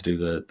breathing to do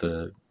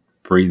the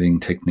breathing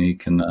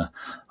technique and the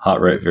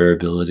heart rate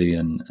variability,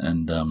 and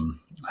I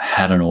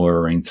had an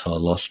Oura ring till I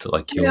lost it,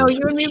 like yours,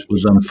 which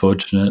was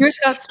unfortunate. Yours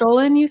got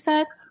stolen, you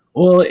said?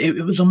 Well,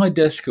 it was on my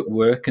desk at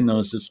work, and there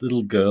was this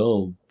little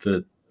girl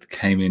that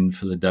came in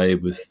for the day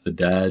with the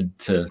dad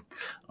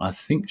I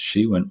think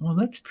she went, "Well,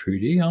 that's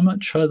pretty, I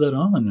might try that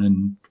on,"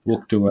 and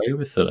walked away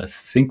with it. I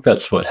think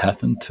that's what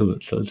happened to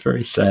it. So it's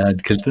very sad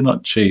because they're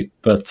not cheap.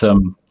 But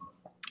some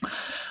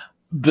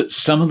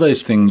of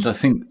those things, I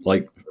think,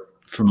 like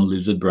from a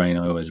lizard brain,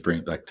 I always bring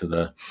it back to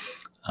the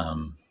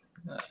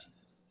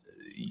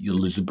your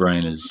lizard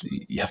brain is,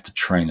 you have to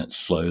train it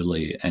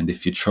slowly. And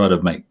if you try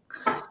to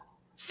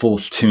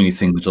force too many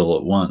things all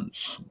at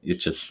once, it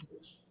just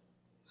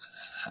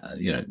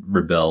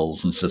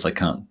rebels and says, I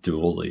can't do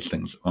all these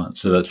things at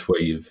once. So that's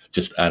where you've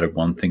just added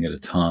one thing at a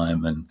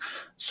time, and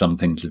some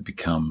things have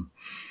become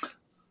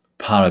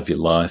part of your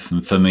life.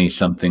 And for me,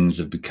 some things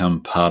have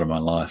become part of my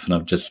life, and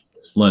I've just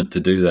learned to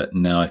do that.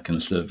 And now I can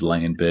sort of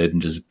lay in bed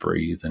and just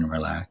breathe and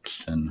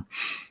relax and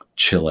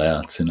chill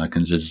out, and I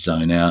can just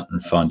zone out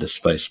and find a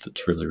space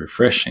that's really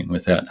refreshing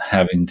without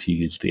having to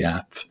use the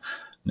app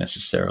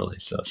necessarily.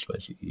 So I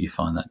suppose you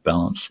find that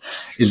balance.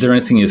 Is there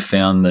anything you've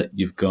found that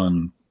you've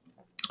gone,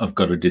 I've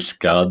got to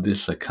discard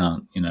this? I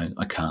can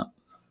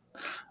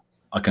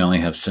only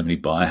have so many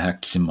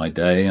biohacks in my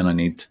day, and I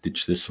need to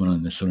ditch this one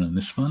and this one and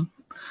this one.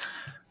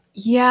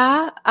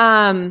 Yeah.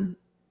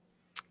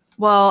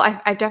 Well,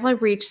 I've definitely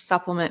reached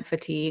supplement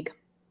fatigue,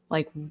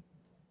 like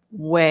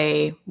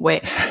way. So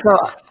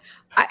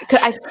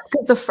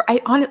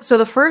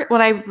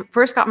when I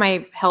first got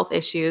my health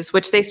issues,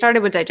 which they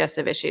started with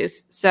digestive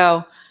issues.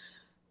 So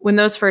when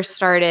those first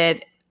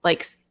started,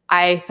 like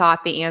I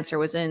thought the answer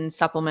was in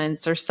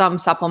supplements or some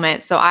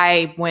supplement. So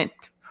I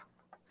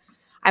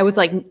was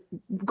like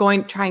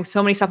trying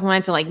so many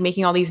supplements and like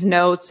making all these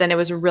notes, and it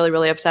was really,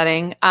 really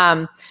upsetting.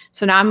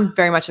 So now I'm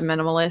very much a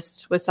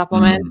minimalist with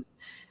supplements.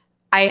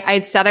 I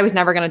had said I was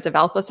never going to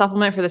develop a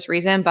supplement for this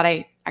reason, but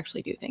I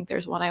actually do think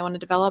there's one I want to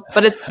develop,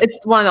 but it's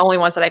one of the only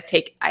ones that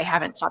I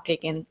haven't stopped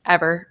taking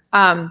ever.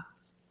 So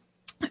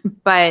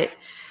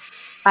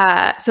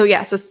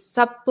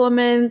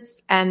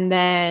supplements. And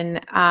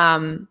then,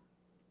 I'm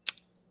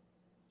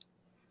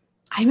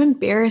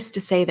embarrassed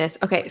to say this.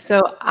 Okay.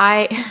 So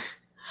I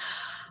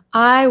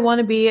want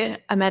to be a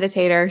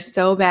meditator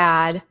so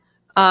bad.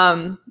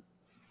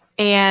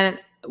 And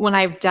when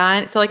I've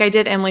done, so like I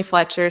did Emily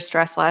Fletcher's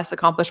Stress Less,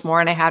 Accomplish More,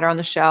 and I had her on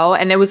the show,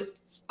 and it was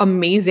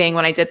amazing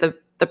when I did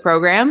the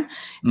program,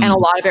 and a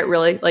lot of it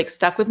really like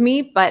stuck with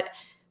me, but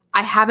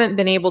I haven't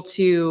been able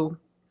to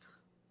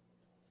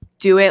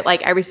do it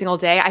like every single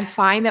day. I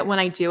find that when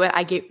I do it,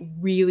 I get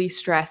really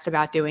stressed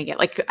about doing it.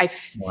 Like I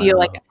feel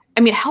like,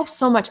 it helps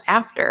so much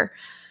after,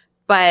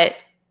 but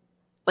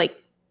like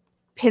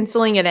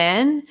penciling it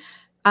in,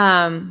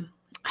 I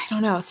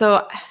don't know.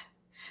 So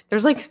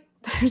there's like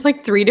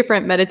 3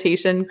 different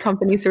meditation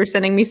companies who are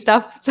sending me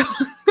stuff. So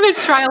I'm going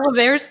to try all of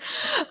theirs.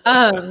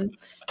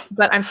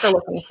 But I'm still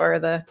looking for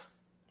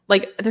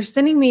they're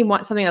sending me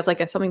something that's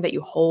like something that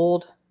you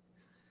hold.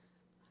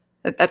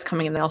 That's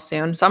coming in the mail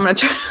soon. So I'm going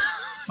to try.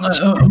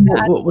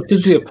 What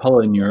does the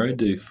Apollo Neuro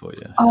do for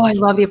you? Oh, I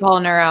love the Apollo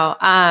Neuro.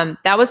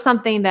 That was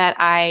something that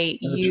I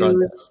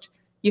used.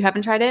 You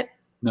haven't tried it?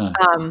 No.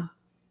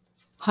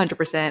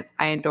 100%.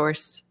 I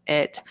endorse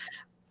it.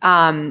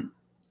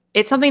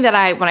 It's something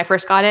that when I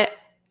first got it,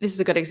 this is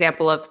a good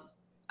example of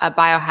a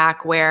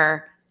biohack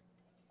where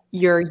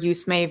your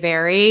use may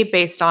vary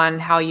based on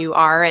how you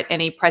are at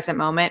any present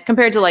moment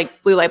compared to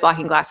like blue light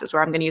blocking glasses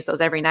where I'm going to use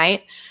those every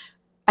night.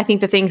 I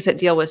think the things that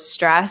deal with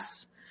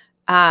stress,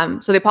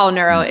 So the Apollo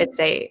Neuro,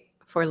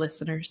 for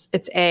listeners,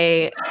 it's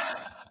a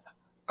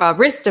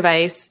wrist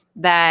device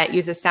that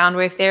uses sound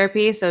wave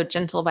therapy, so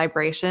gentle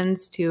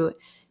vibrations to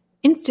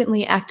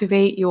instantly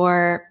activate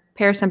your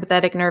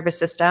parasympathetic nervous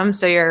system.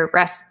 So your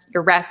rest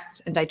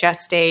and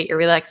digest state, your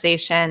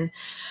relaxation.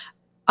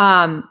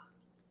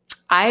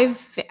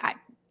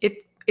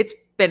 It's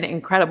been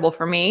incredible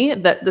for me.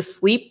 The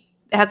sleep,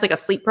 it has like a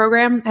sleep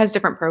program, it has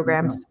different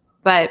programs,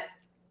 but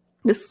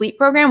the sleep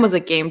program was a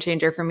game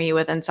changer for me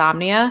with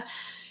insomnia.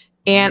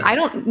 And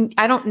when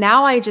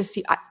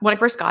I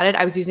first got it,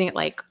 I was using it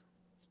like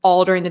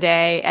all during the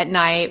day, at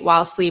night,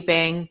 while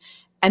sleeping.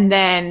 And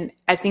then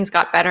as things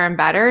got better and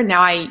better,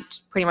 now I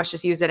pretty much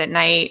just use it at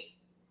night,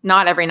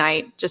 not every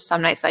night, just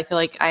some nights I feel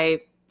like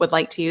I would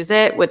like to use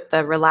it with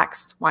the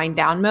relax wind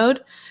down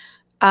mode.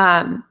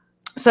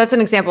 So that's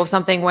an example of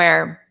something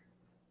where,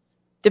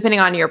 depending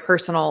on your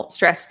personal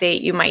stress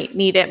state, you might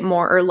need it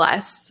more or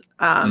less.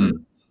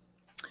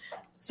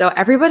 So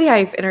everybody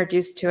I've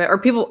introduced to it, or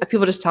people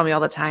just tell me all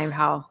the time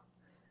how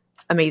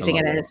amazing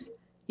it is.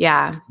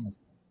 Yeah.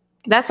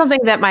 That's something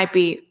that might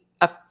be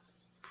a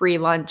free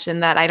lunch,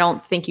 and that I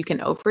don't think you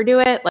can overdo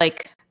it.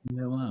 Like,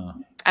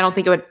 I don't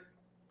think it would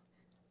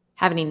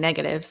have any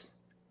negatives.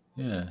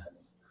 Yeah.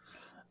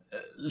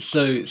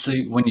 So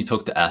when you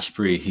talk to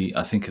Asprey,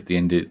 I think at the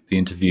end of the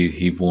interview,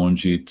 he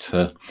warned you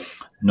to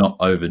not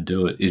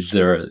overdo it. Is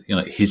there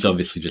he's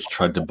obviously just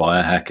tried to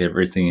biohack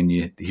everything, and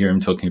you hear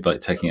him talking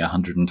about taking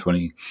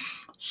 120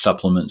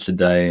 supplements a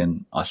day,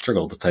 and I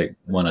struggle to take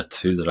one or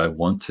two that I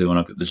want to, and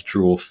I've got this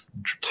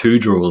two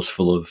drawers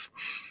full of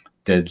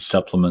dead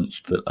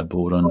supplements that I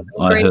bought on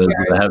iHerb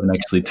that I haven't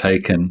actually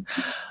taken.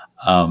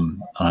 I don't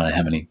know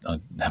how many. I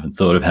haven't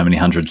thought of how many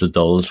hundreds of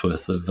dollars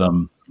worth of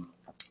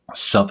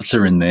subs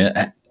are in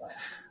there.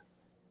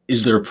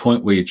 Is there a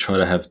point where you try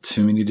to have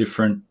too many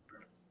different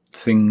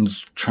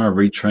things, trying to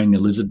retrain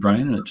your lizard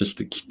brain, and it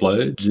just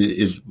explodes? How do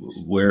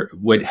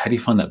you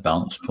find that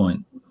balance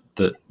point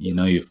that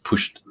you've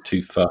pushed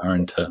too far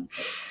into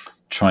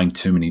trying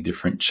too many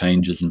different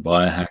changes and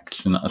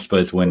biohacks? And I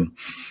suppose when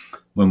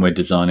we're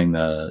designing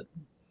the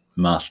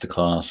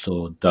masterclass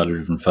or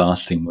data-driven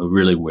fasting, we're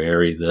really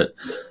wary that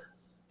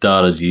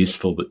data is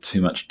useful, but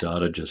too much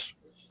data just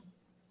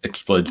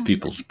explodes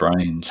people's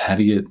brains. How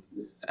do you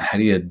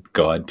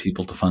guide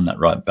people to find that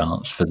right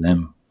balance for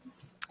them?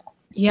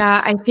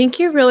 Yeah, I think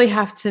you really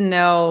have to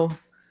know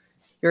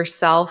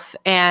yourself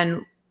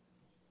and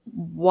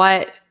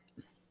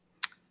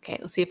okay,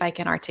 let's see if I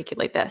can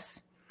articulate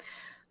this.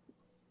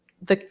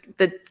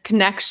 The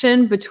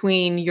connection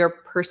between your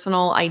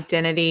personal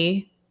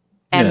identity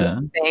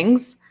and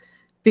things,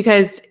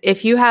 because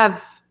if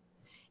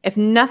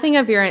nothing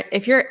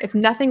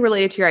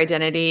related to your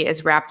identity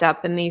is wrapped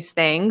up in these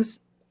things,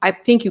 I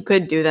think you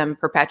could do them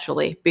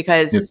perpetually,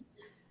 because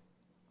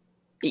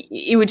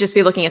you would just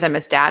be looking at them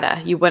as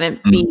data. You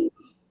wouldn't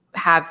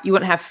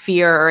have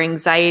fear or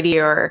anxiety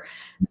or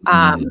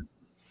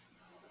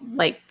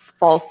like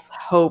false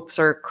hopes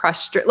or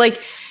crushed.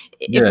 Like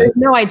if there's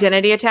no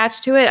identity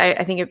attached to it,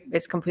 I think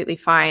it's completely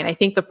fine. I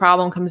think the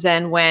problem comes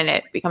in when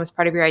it becomes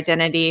part of your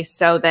identity.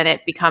 So then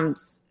it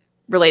becomes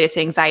related to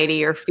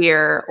anxiety or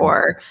fear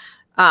or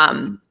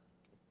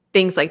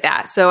things like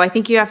that. So I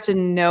think you have to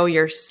know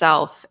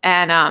yourself.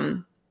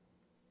 And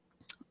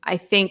I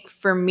think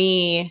for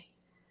me,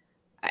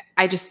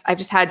 I've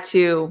just had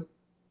to,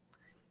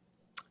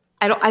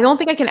 I don't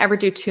think I can ever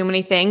do too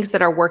many things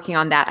that are working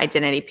on that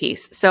identity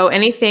piece. So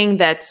anything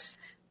that's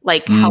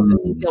like helping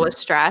me deal with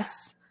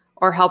stress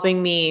or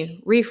helping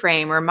me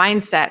reframe or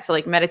mindset. So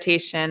like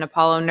meditation,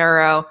 Apollo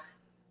Neuro,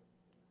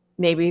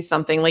 maybe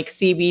something like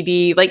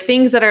CBD, like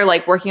things that are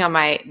like working on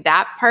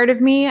that part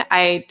of me.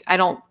 I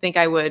don't think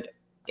I would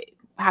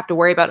have to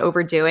worry about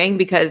overdoing,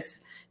 because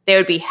they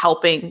would be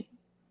helping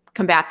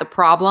combat the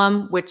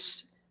problem,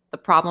 the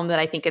problem that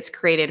I think it's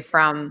created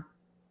from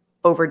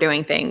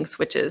overdoing things,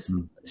 which is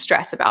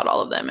stress about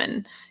all of them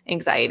and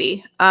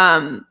anxiety.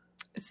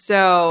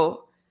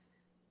 So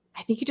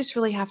I think you just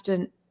really have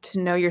to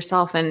know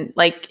yourself, and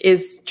like,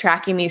 is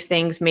tracking these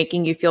things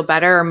making you feel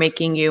better or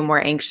making you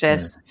more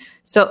anxious?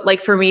 So like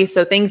for me,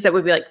 so things that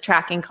would be like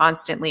tracking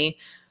constantly,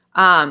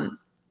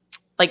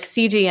 like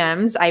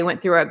CGMs, I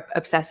went through an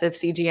obsessive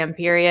CGM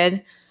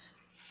period,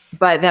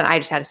 but then I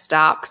just had to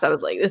stop because I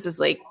was like, this is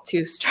like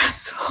too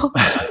stressful.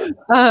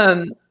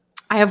 I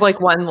have like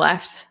one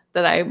left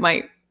that I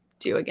might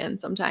do again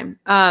sometime.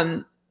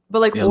 But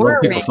like a lot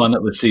of people find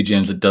that with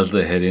CGMs, it does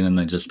their head in and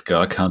they just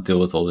go, I can't deal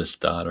with all this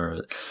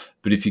data.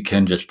 But if you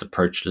can just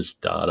approach it as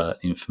data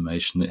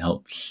information, that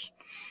helps.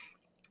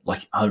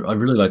 Like, I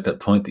really like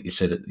that point that you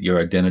said, your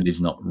identity is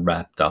not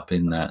wrapped up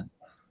in that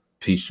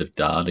piece of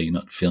data. You're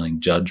not feeling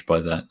judged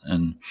by that.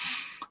 And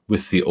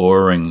with the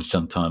Oura,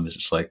 sometimes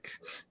it's like,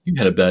 you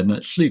had a bad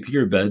night's sleep,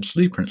 you're a bad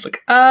sleeper. And it's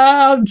like,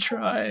 I'm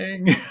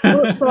trying.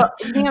 Well,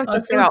 the thing I was going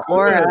to say about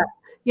Oura.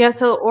 Yeah,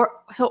 so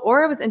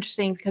Oura was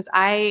interesting because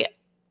I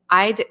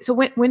did. So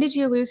when did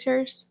you lose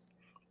yours?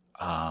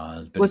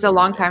 Was it a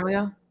long time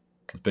ago?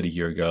 About a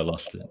year ago, I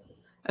lost it.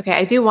 Okay,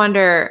 I do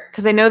wonder,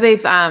 because I know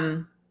they've,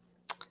 I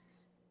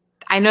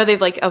I know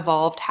they've like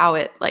evolved how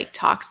it like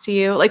talks to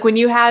you. Like when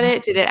you had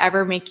it, did it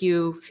ever make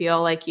you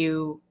feel like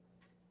you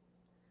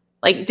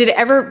like did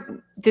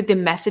the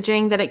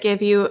messaging that it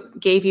gave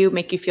you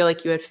make you feel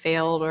like you had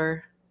failed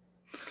or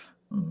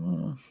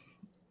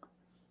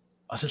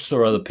I just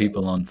saw other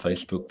people on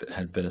Facebook that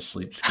had better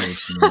sleep scores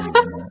than me.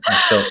 And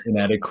I felt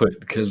inadequate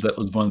because that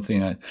was one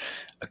thing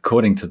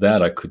according to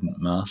that, I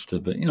couldn't master.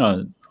 But,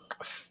 I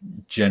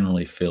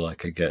generally feel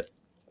like I get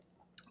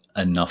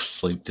enough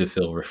sleep to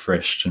feel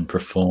refreshed and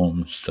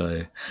perform.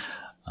 So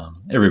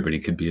everybody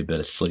could be a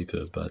better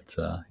sleeper, but,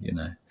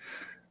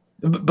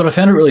 But I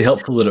found it really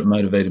helpful that it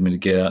motivated me to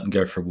get out and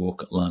go for a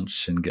walk at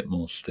lunch and get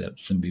more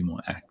steps and be more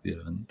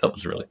active. And that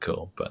was really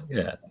cool. But,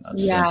 yeah.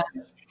 Yeah.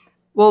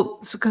 Well,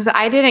 because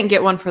I didn't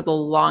get one for the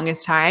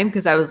longest time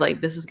because I was like,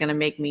 this is going to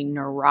make me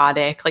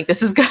neurotic. Like,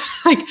 this is going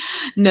to like,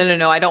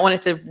 no. I don't want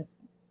it to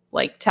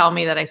like tell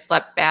me that I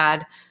slept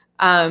bad.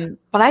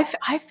 But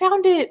I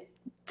found it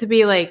to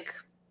be like,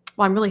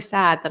 well, I'm really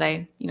sad that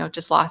I,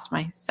 just lost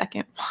my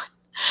second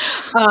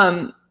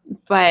one.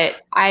 But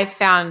I've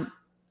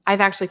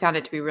actually found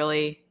it to be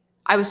really,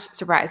 I was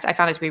surprised. I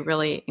found it to be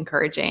really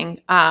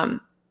encouraging.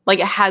 Like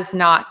it has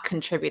not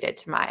contributed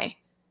to my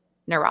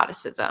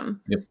neuroticism.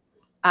 Yep.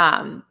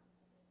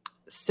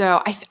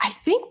 So I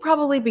think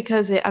probably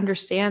because it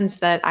understands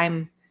that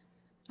I'm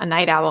a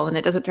night owl and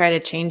it doesn't try to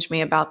change me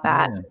about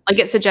that. Yeah. Like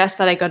it suggests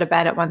that I go to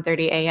bed at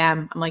 1:30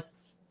 a.m. I'm like,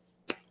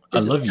 I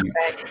love you.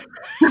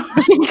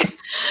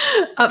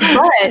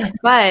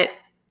 But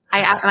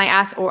I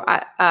asked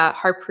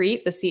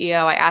Harpreet, the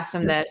CEO, I asked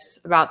him this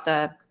about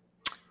the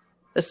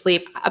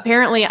sleep.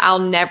 Apparently I'll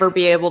never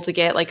be able to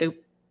get like a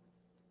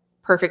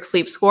perfect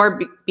sleep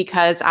score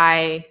because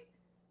I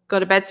go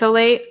to bed so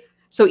late.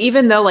 So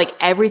even though like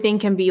everything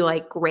can be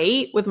like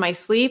great with my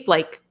sleep,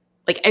 like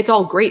it's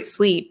all great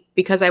sleep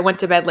because I went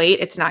to bed late,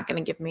 it's not going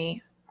to give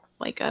me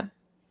like a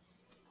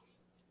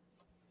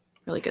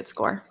really good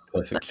score.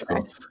 Perfect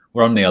score.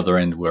 We're on the other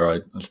end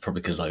where it's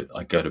probably because I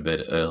go to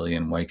bed early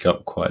and wake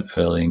up quite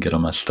early and get all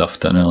my stuff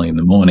done early in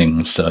the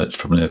morning. So it's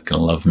probably not going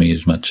to love me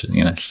as much,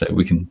 so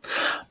we can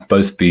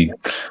both be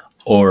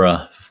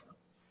aura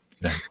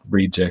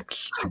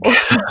rejects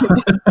together.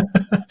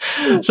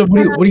 So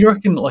what do you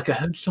reckon? Like I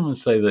heard someone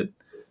say that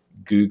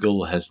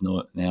Google has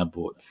now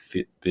bought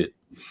Fitbit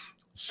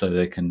so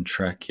they can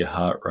track your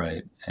heart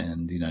rate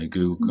and,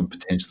 Google can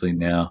potentially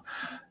now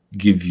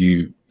give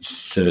you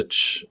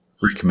search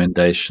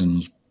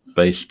recommendations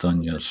based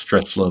on your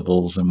stress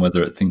levels and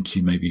whether it thinks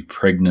you may be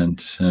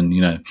pregnant. And,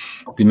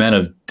 the amount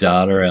of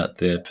data out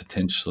there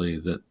potentially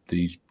that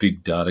these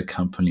big data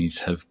companies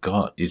have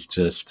got is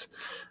just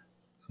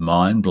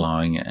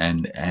mind-blowing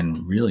and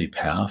really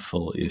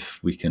powerful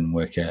if we can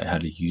work out how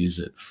to use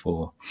it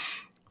for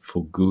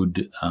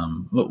good.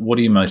 What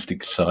are you most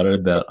excited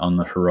about on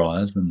the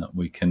horizon that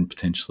we can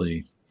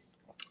potentially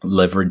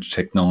leverage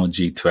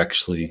technology to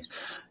actually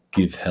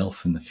give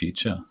health in the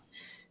future?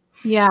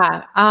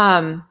 Yeah,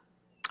 I'm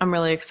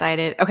really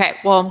excited. Okay,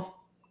 well,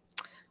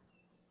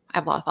 I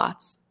have a lot of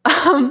thoughts.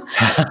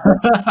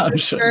 I'm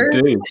sure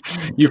you do.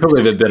 You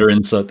probably have a better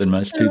insight than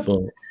most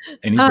people.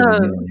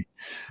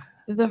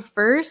 The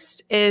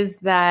first is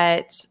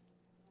that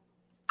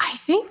I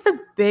think the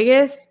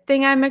biggest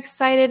thing I'm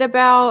excited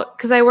about,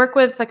 because I work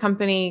with a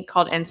company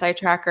called Insight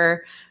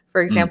Tracker,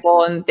 for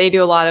example, and they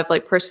do a lot of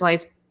like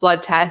personalized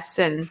blood tests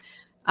and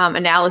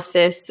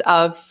analysis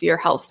of your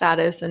health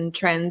status and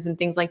trends and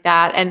things like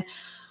that. And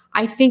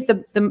I think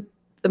the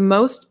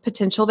most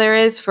potential there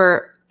is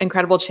for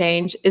incredible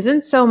change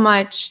isn't so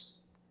much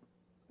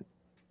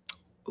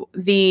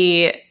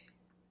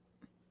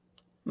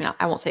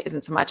I won't say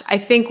isn't so much. I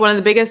think one of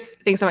the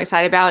biggest things I'm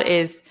excited about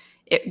is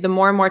the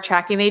more and more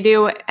tracking they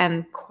do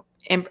and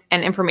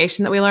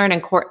information that we learn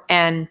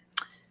and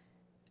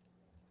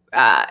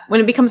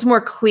when it becomes more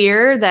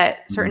clear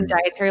that certain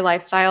dietary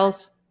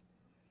lifestyles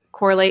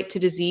correlate to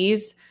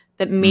disease,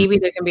 that maybe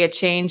there can be a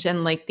change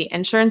in like the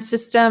insurance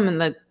system and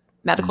the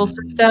medical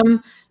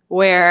system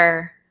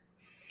where,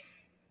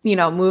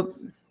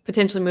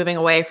 potentially moving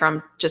away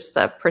from just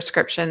the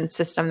prescription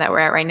system that we're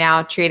at right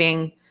now,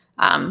 treating,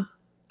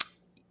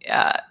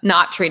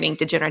 not treating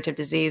degenerative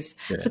disease.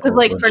 Yeah, so because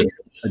like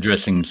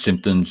addressing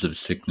symptoms of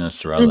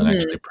sickness rather than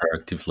actually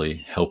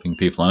proactively helping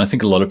people. And I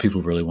think a lot of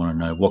people really want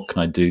to know, what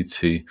can I do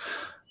to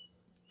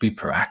be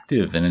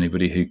proactive? And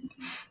anybody who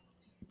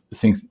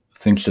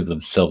thinks of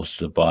themselves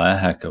as a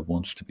biohacker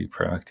wants to be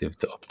proactive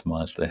to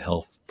optimize their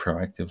health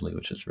proactively,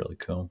 which is really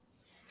cool.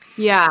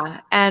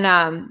 Yeah.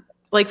 And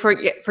like for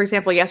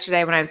example,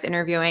 yesterday when I was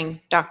interviewing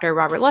Dr.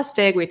 Robert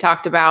Lustig, we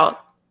talked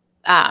about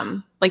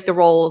like the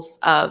roles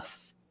of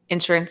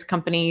insurance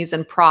companies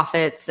and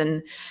profits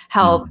and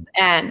health.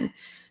 And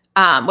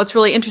what's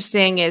really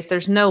interesting is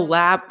there's no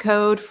lab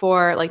code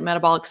for like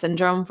metabolic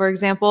syndrome, for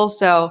example.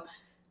 So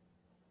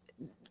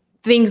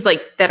things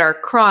like that are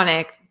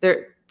chronic,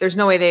 there's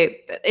no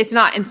way it's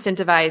not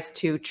incentivized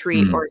to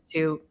treat or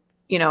to,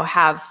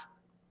 have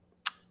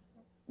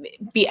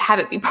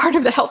it be part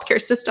of the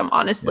healthcare system,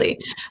 honestly.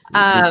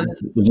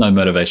 There's no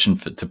motivation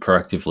to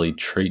proactively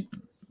treat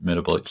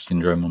metabolic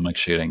syndrome, or make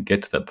sure you don't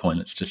get to that point.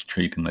 It's just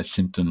treating those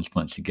symptoms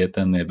once you get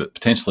down there. But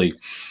potentially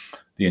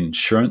the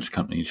insurance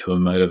companies who are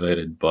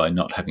motivated by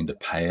not having to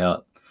pay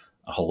out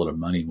a whole lot of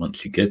money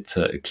once you get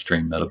to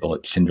extreme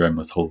metabolic syndrome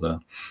with all the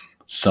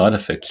side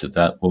effects of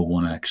that will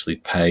want to actually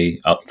pay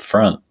up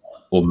front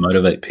or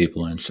motivate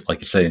people and, like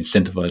you say,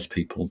 incentivize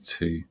people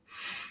to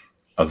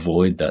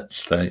avoid that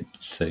state.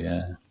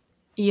 So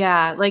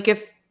Yeah, like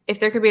if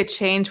there could be a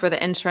change where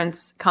the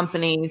insurance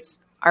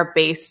companies are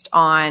based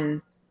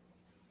on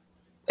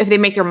if they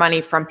make their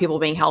money from people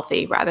being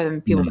healthy rather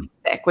than people being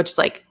sick, which is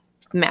like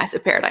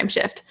massive paradigm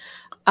shift.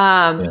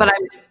 But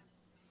I'm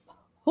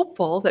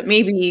hopeful that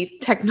maybe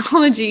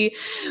technology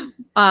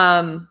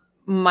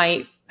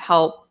might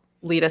help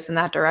lead us in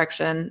that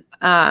direction.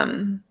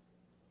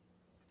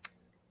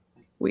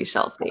 We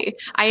shall see.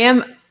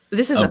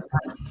 This is the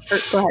fun.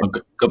 Go ahead.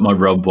 I've got my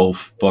Rob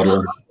Wolf bottle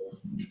of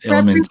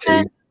Element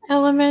tea.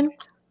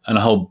 Element. And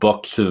a whole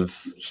box of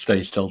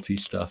Stay Salty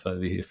stuff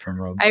over here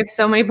from Rob. I have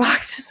so many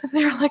boxes of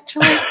their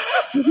electrolytes.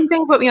 I think they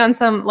put me on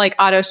some like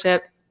auto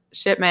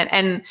shipment,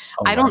 and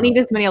I don't need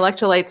as many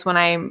electrolytes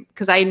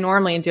because I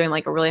normally am doing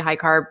like a really high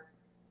carb.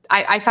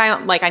 I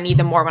find like I need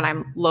them more when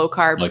I'm low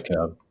carb. Low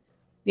carb.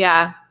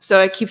 Yeah. So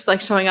it keeps like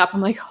showing up.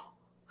 I'm like,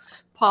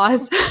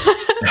 pause.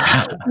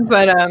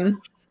 But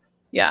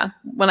yeah,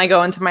 when I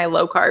go into my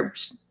low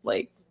carb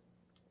like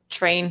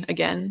train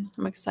again,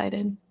 I'm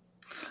excited.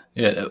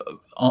 Yeah,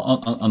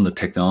 on the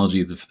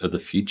technology of the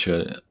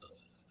future,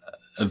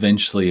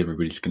 eventually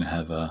everybody's going to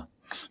have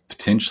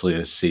potentially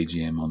a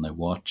CGM on their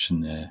watch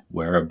and their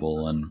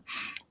wearable and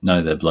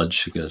know their blood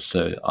sugar.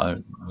 So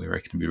we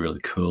reckon it'd be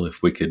really cool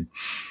if we could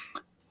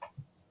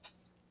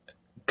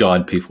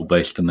guide people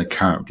based on the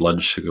current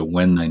blood sugar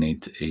when they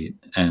need to eat,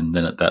 and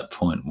then at that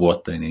point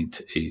what they need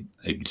to eat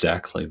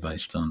exactly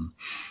based on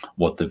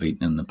what they've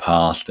eaten in the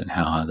past and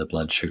how high the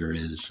blood sugar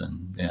is.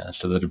 And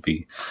so that'd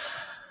be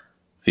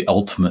the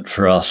ultimate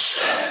for us,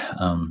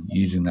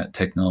 using that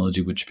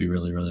technology, which would be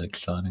really, really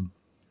exciting.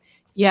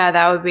 Yeah,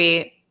 that would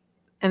be.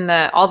 In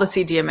all the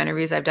CGM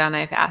interviews I've done,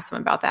 I've asked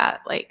them about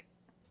that, like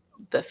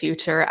the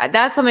future.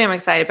 That's something I'm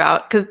excited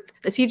about because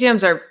the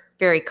CGMs are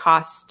very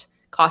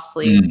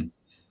costly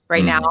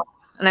right now,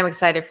 and I'm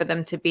excited for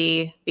them to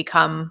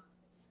become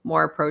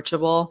more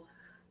approachable.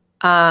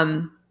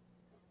 Yeah,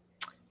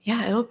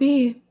 it'll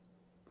be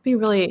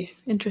really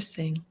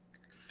interesting.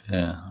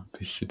 Yeah, it'd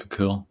be super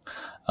cool.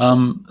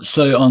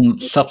 So on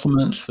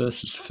supplements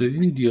versus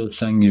food, you're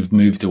saying you've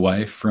moved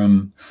away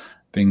from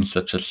being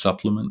such a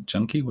supplement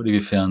junkie. What have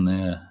you found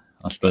there?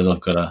 I suppose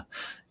I've got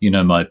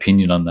my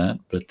opinion on that,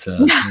 but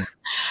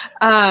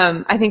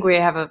I think we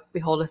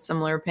hold a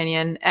similar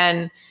opinion,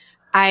 and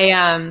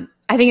I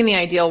think in the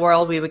ideal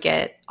world we would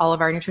get all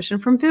of our nutrition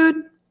from food,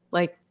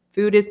 like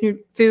food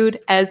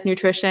as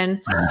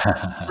nutrition.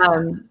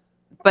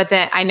 But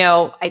then I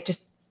know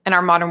in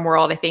our modern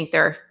world, I think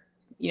there are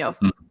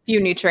few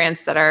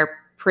nutrients that are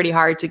pretty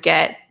hard to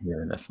get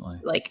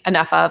like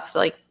enough of. So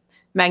like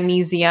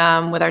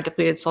magnesium with our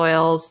depleted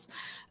soils,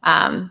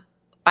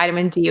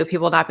 vitamin D with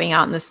people not being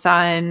out in the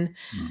sun,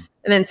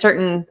 and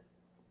then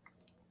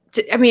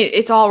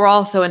we're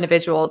all so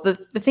individual.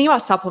 The thing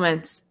about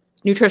supplements,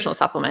 nutritional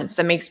supplements,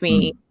 that makes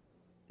me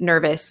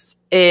nervous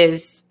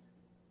is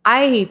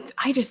I've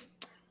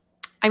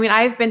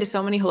been to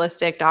so many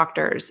holistic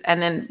doctors,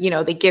 and then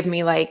they give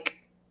me like,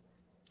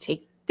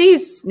 take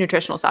these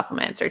nutritional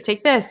supplements or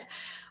take this.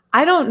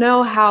 I don't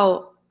know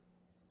how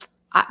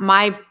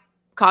my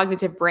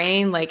cognitive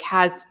brain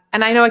has,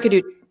 and I know I could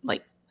do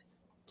like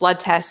blood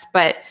tests,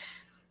 but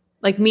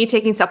like me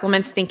taking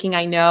supplements thinking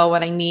I know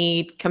what I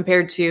need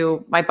compared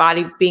to my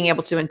body being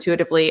able to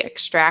intuitively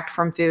extract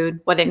from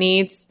food what it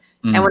needs.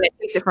 And when it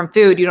takes it from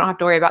food, you don't have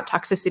to worry about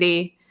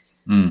toxicity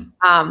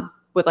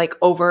with like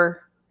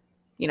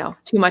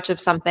too much of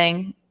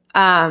something.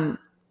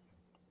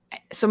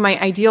 So my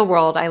ideal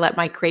world, I let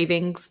my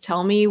cravings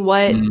tell me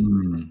what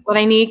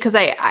I need, because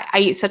I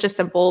eat such a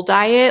simple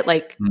diet.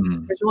 Like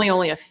there's really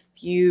only a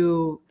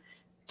few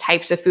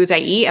types of foods I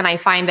eat, and I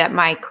find that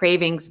my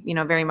cravings,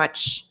 very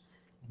much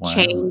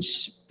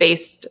change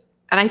based.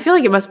 And I feel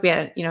like it must be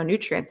a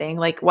nutrient thing,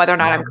 like whether or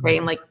not I'm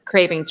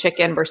craving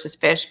chicken versus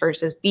fish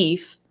versus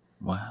beef.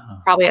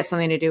 Wow, probably has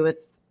something to do with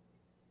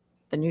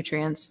the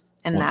nutrients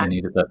and what that you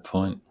need at that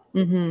point.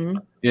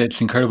 Yeah,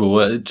 it's incredible.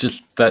 Well,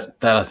 just that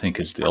I think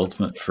is the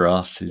ultimate for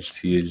us, is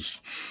to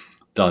use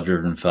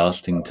diet-driven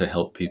fasting to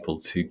help people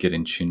to get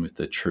in tune with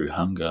their true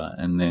hunger.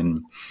 And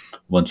then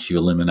once you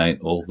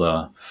eliminate all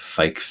the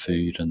fake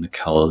food and the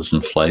colors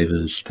and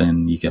flavors,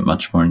 then you get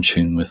much more in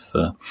tune with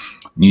the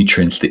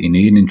nutrients that you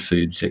need in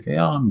foods. Like,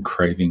 I'm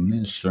craving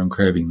this or I'm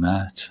craving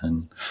that.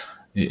 And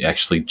you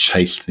actually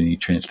chase the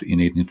nutrients that you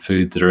need in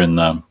food that are in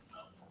the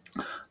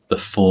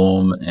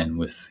form and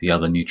with the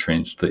other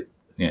nutrients that,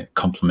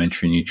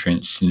 complementary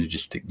nutrients,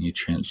 synergistic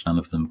nutrients. None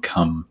of them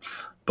come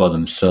by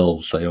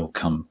themselves. They all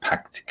come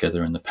packed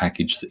together in the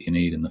package that you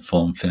need in the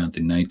form found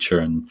in nature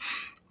and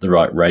the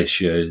right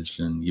ratios.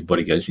 And your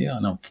body goes, I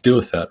know what to do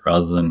with that,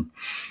 rather than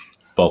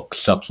bulk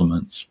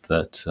supplements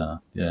that,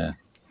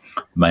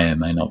 may or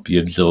may not be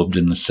absorbed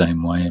in the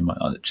same way. And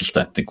I just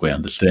don't think we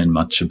understand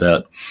much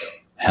about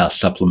how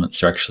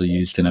supplements are actually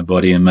used in our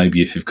body. And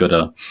maybe if you've got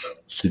a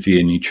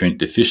severe nutrient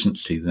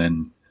deficiency,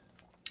 then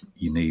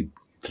you need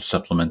to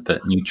supplement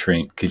that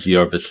nutrient because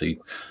you're obviously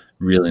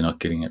really not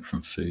getting it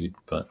from food.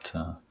 But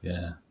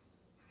yeah.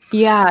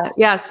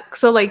 Yes.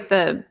 So like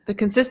the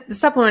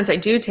supplements I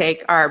do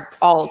take are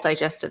all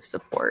digestive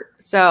support.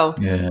 So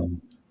Yeah.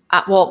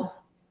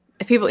 Well,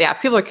 if people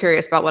are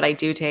curious about what I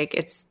do take,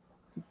 it's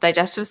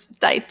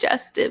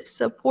digestive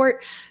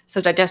support.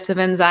 So digestive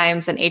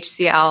enzymes and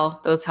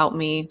HCl, those help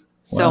me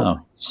so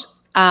much.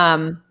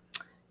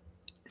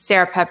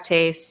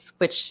 Serapeptase,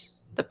 which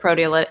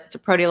it's a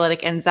proteolytic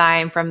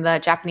enzyme from the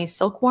Japanese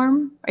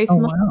silkworm. Are you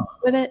familiar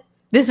with it?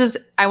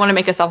 I want to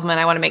make a supplement.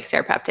 I want to make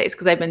serapeptase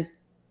because I've been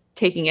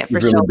taking it for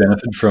you really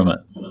benefit from it.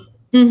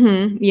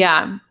 Mm-hmm.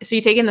 Yeah. So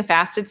you take in the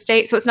fasted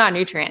state. So it's not a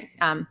nutrient.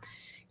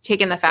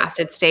 Take in the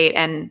fasted state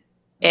and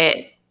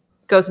it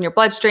goes in your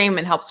bloodstream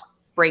and helps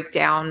break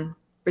down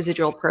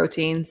residual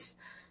proteins.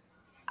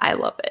 I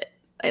love it.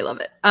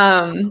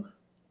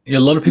 Yeah, a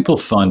lot of people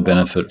find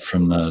benefit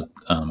from the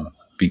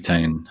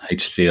betaine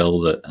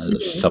HCl,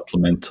 the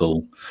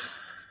supplemental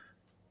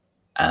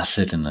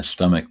acid in the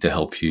stomach to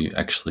help you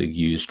actually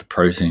use the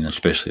protein,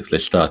 especially if they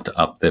start to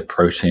up their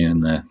protein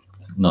and they're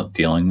not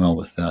dealing well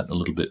with that. A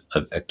little bit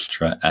of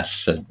extra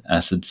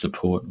acid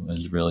support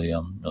was really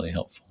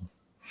helpful.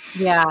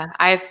 Yeah,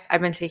 I've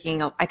been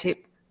taking a lot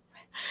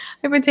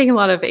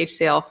of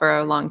HCl for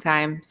a long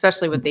time,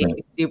 especially with the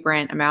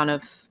exuberant amount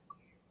of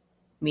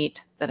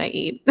meat that I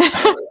eat.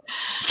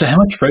 So how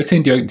much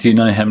protein do you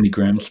know how many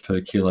grams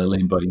per kilo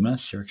lean body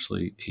mass you're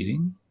actually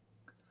eating?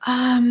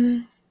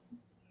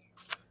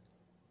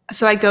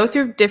 So I go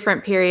through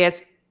different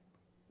periods,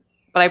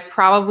 but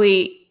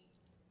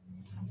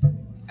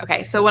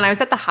so when I was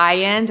at the high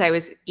end, I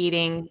was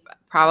eating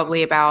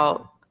probably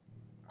about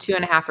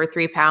 2.5 or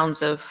 3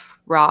 pounds of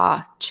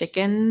raw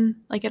chicken,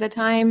 like at a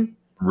time.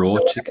 Raw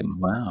chicken,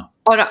 wow.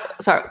 Oh no,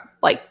 sorry,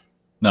 like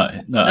no.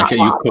 Okay,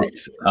 you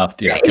cooked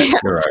after. Yeah, okay,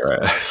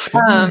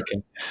 right.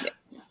 Okay.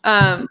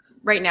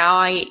 Right now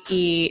I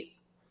eat.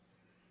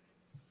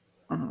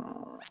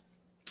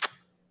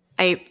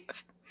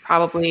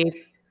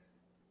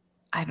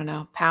 I don't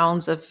know,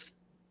 pounds of.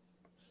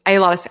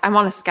 I'm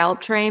on a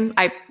scallop train.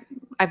 I've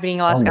been eating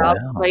a lot of scallops.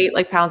 I eat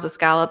like pounds of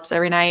scallops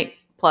every night,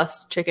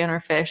 plus chicken or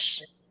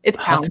fish. It's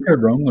pounds. Hard to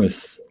go wrong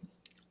with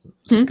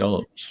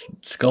scallops.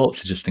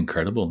 Scallops are just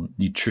incredible.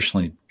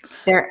 Nutritionally,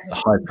 they're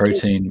high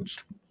protein.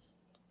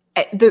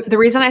 The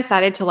reason I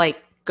decided to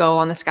like go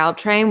on the scallop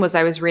train was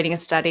I was reading a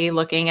study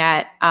looking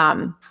at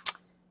the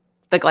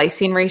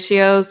glycine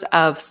ratios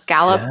of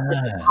scallop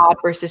cod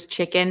versus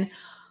chicken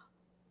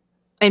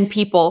in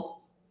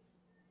people.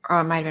 Or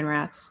it might have been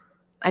rats.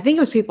 I think it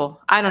was people.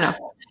 I don't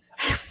know.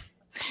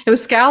 It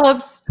was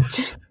scallops,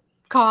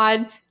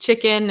 cod,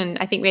 chicken, and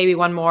I think maybe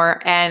one more.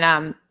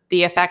 And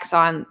the effects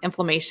on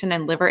inflammation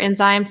and liver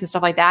enzymes and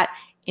stuff like that,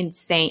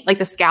 insane. Like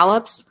the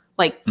scallops,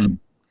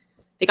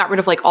 they got rid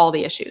of like all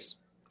the issues.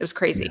 It was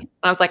crazy. And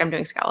I was like, I'm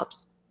doing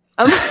scallops.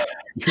 And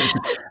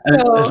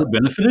has it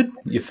benefited?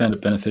 You found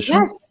it beneficial?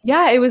 Yes.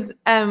 Yeah, it was.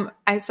 So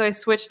I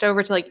switched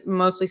over to like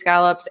mostly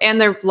scallops, and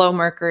they're low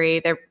mercury.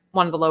 They're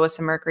one of the lowest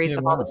in mercury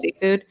of all the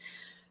seafood.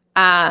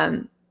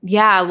 A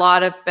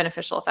lot of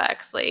beneficial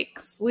effects like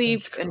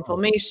sleep,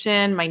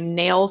 inflammation. My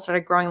nails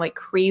started growing like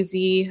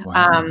crazy.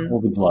 Wow. All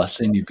the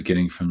glycine you'd be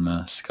getting from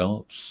the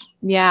scallops.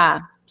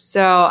 Yeah.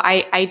 So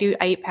I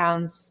eat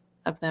pounds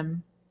of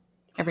them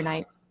every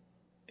night.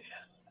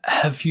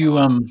 Have you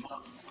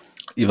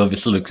you've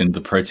obviously looked into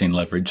the protein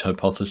leverage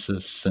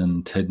hypothesis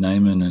and Ted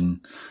Naiman and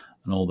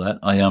all that.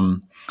 I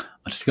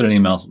just got an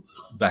email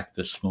back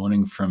this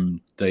morning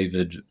from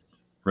David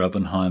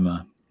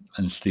Raubenheimer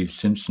and Steve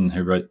Simpson,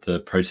 who wrote the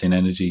protein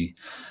energy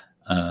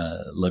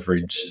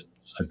leverage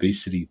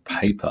obesity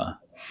paper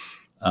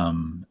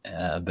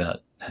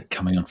about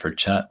coming on for a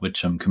chat,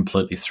 which I'm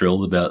completely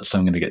thrilled about. So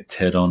I'm going to get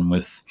Ted on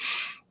with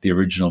the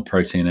original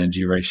protein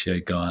energy ratio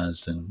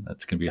guys, and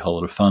that's going to be a whole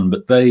lot of fun.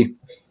 But they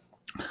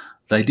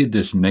did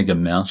this mega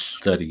mouse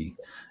study,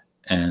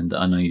 and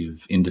I know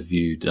you've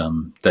interviewed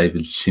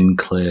David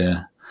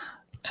Sinclair,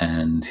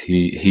 and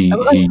he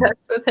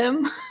obsessed with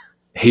him.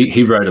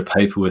 He wrote a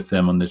paper with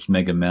them on this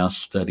mega mouse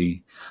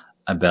study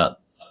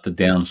about the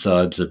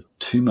downsides of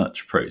too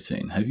much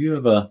protein. Have you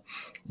ever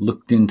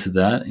looked into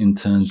that in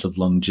terms of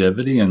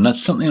longevity? And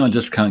that's something I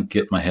just can't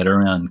get my head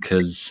around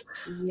because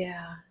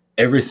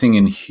everything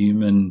in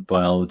human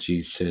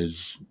biology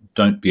says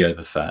don't be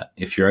over fat.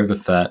 If you're over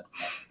fat,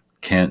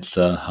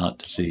 cancer, heart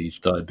disease,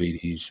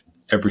 diabetes,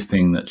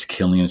 everything that's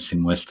killing us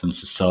in Western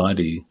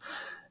society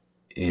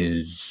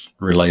is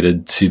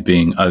related to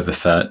being over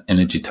fat,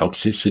 energy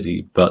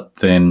toxicity. But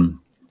then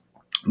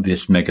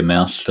this mega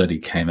mouse study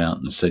came out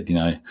and said,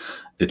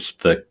 it's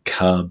the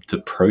carb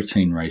to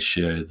protein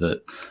ratio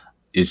that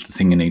is the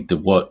thing you need to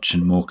watch,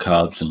 and more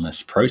carbs and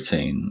less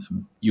protein.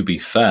 You'll be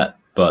fat,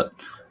 but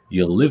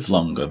you'll live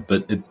longer.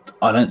 But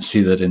I don't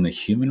see that in the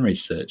human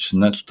research,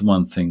 and that's the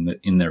one thing that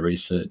in their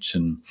research,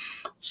 and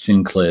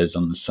Sinclair's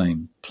on the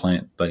same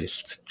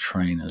plant-based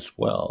train as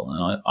well,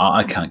 and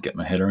I can't get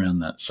my head around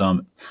that. So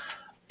I'm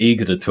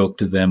eager to talk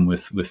to them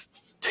with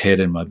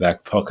Ted in my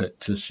back pocket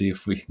to see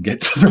if we can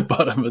get to the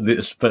bottom of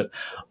this. But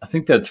I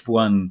think that's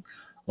one.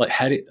 Like,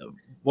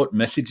 what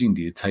messaging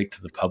do you take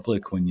to the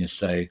public when you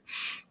say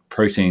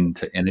protein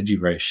to energy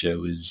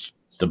ratio is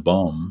the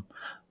bomb,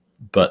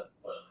 but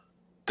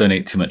don't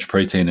eat too much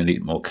protein and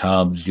eat more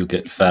carbs, you'll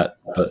get fat,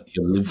 but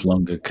you'll live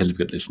longer because you've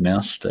got this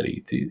mouse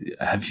study?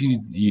 Have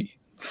you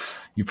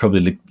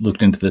probably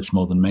looked into this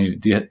more than me?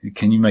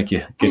 Can you get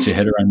your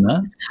head around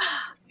that?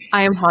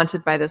 I am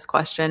haunted by this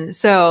question.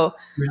 So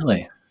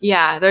really,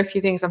 yeah, there are a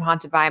few things I'm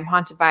haunted by. I'm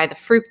haunted by the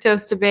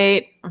fructose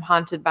debate. I'm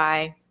haunted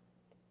by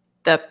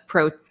the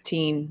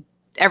protein,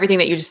 everything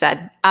that you just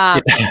said.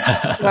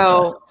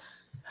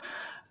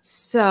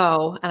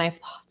 So, and I have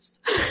thoughts.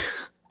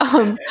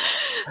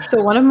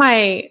 So one of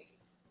my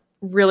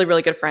really,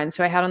 really good friends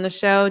who I had on the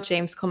show,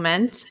 James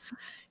Clement,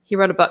 he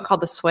wrote a book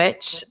called The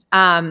Switch.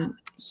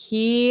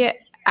 He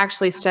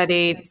actually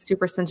studied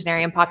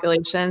supercentenarian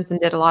populations and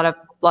did a lot of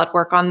blood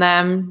work on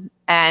them.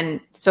 And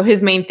so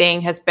his main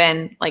thing has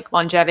been like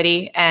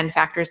longevity and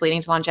factors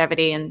leading to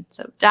longevity, and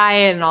so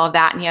diet and all of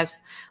that. And he has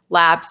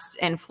labs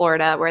in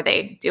Florida where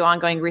they do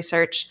ongoing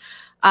research.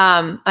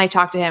 I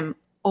talk to him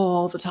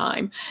all the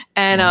time.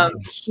 And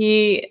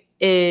he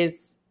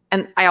is,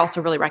 and I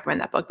also really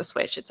recommend that book, The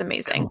Switch. It's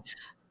amazing.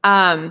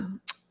 Cool.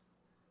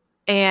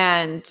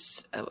 And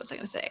what was I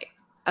going to say?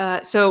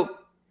 So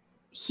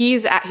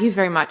he's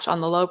very much on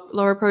the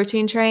lower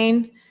protein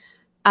train.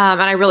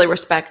 And I really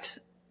respect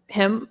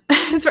him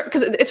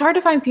because it's hard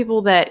to find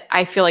people that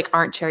I feel like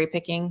aren't cherry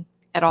picking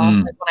at all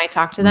when I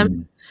talk to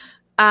them.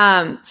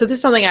 So this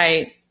is something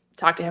I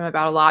talk to him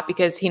about a lot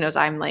because he knows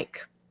I'm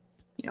like,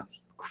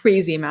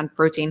 crazy amount of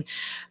protein.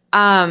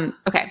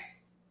 Okay.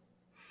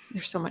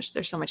 There's so much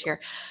here.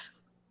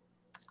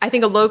 I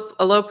think a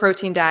low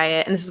protein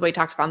diet, and this is what he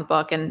talks about in the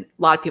book, and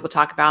a lot of people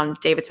talk about, and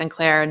David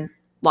Sinclair and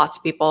lots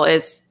of people,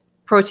 is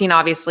protein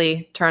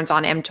obviously turns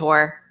on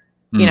mTOR,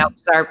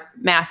 our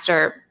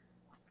master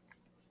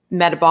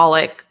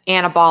metabolic,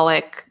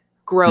 anabolic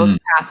growth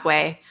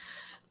pathway.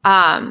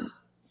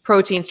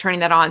 Protein's turning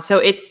that on. So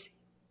it's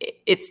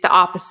the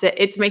opposite.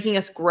 It's making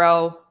us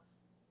grow,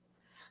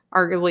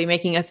 arguably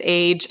making us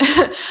age.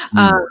 The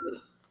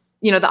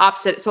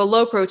opposite. So a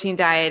low protein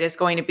diet is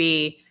going to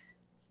be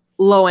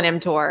low in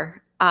mTOR,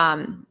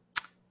 and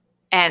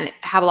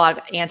have a lot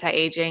of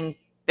anti-aging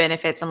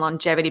benefits and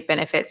longevity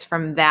benefits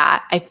from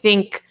that. I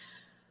think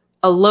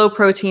a low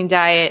protein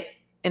diet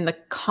in the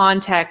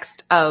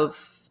context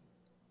of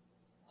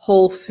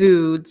whole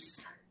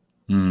foods,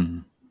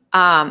 so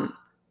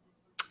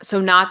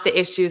not the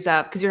issues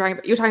of, because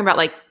you're talking about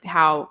like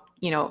how,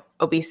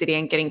 obesity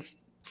and getting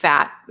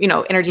fat,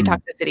 energy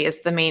toxicity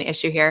is the main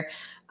issue here.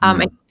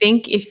 I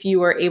think if you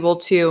were able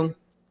to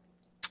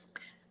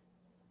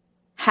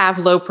have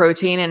low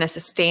protein and a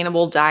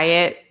sustainable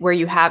diet where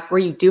you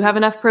do have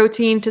enough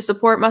protein to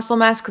support muscle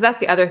mass, because that's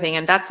the other thing,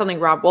 and that's something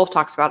Rob Wolf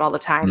talks about all the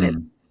time. It's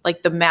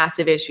like the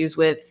massive issues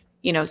with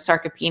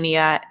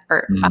sarcopenia,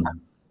 or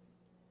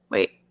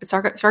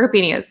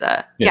sarcopenia is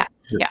the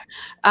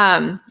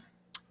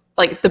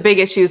like the big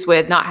issues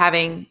with not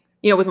having,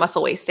 with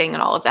muscle wasting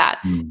and all of that.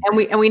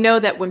 And we know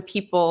that when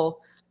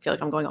people, I feel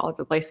like I'm going all over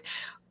the place,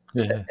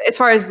 as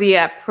far as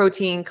the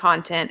protein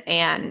content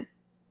and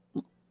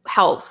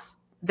health,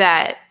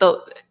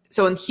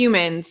 so in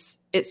humans,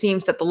 it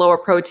seems that the lower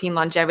protein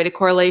longevity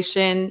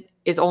correlation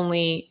is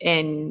only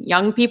in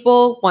young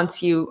people.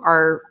 Once you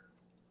are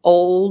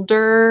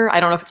older,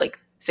 I don't know if it's like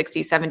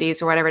 60s,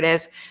 70s or whatever it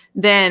is,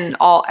 then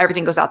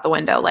everything goes out the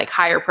window. Like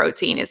higher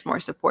protein is more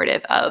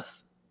supportive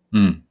of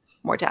not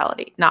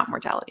mortality,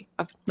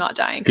 of not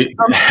dying.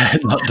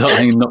 Not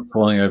dying, not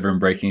falling over and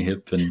breaking a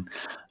hip and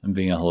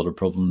being a whole lot of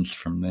problems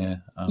from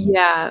there.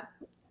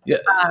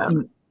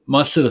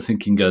 My sort of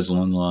thinking goes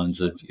along the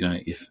lines of,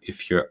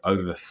 if you're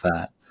over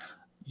fat,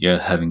 you're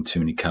having too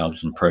many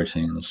carbs and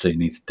protein, so you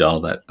need to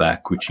dial that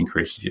back, which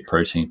increases your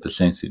protein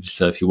percentage.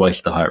 So if your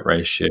waist to height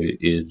ratio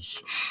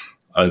is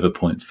over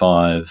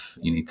 0.5,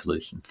 you need to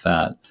lose some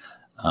fat.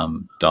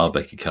 Dial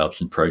back your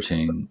carbs and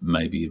protein,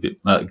 maybe a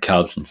bit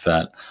carbs and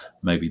fat,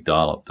 maybe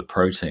dial up the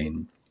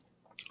protein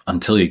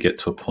until you get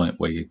to a point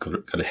where you've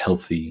got a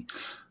healthy,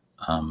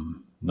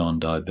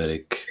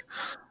 non-diabetic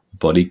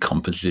body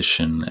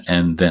composition,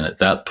 and then at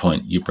that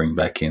point you bring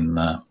back in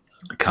the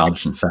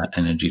carbs and fat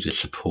energy to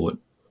support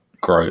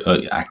growth,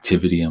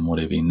 activity, and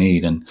whatever you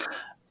need.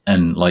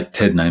 And like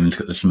Ted Naiman's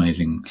got this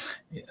amazing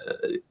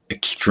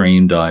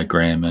extreme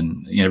diagram,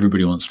 and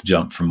everybody wants to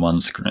jump from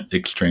one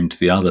extreme to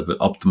the other, but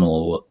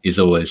optimal is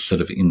always sort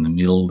of in the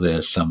middle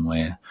there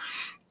somewhere.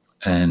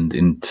 And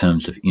in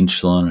terms of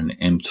insulin and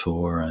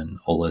mTOR and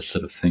all those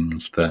sort of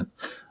things, but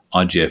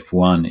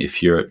IGF-1,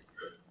 if you're at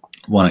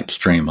one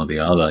extreme or the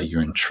other,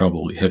 you're in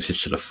trouble. You have to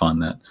sort of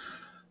find that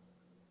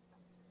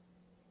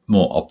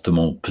more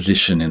optimal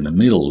position in the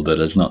middle that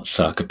is not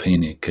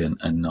sarcopenic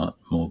and not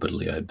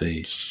morbidly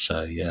obese.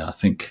 So yeah, I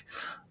think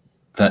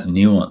that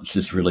nuance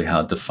is really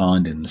hard to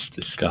find in this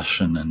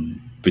discussion, and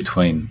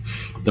between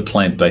the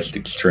plant-based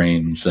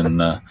extremes and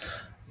the,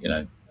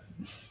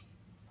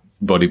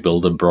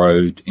 bodybuilder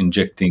bro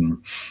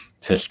injecting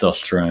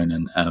testosterone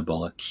and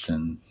anabolics,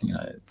 and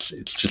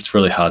it's just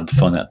really hard to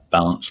find that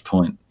balance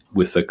point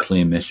with a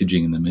clear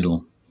messaging in the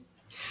middle.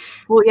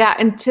 Well, yeah,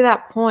 and to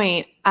that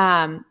point,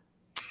 I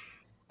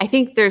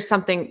think there's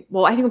something.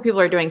 Well, I think when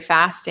people are doing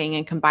fasting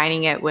and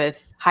combining it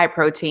with high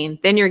protein,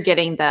 then you're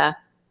getting the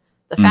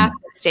fasted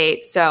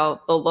state,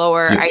 so the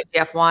lower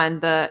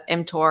IGF-1, the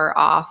mTOR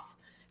off.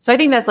 So I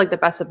think that's like the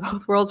best of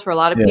both worlds for a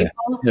lot of people.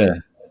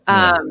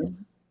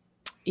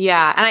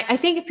 Yeah, and I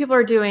think if people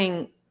are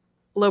doing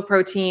low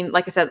protein,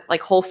 like I said,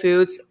 like whole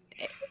foods,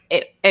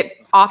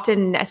 it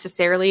often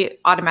necessarily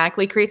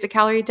automatically creates a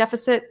calorie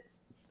deficit.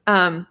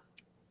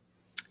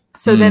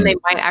 So then they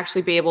might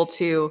actually be able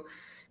to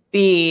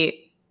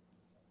be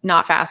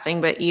not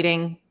fasting, but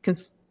eating,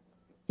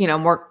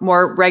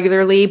 more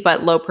regularly,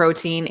 but low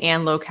protein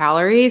and low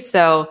calories.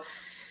 So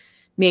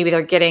maybe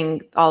they're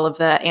getting all of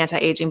the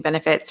anti-aging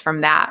benefits from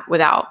that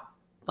without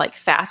like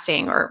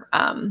fasting or,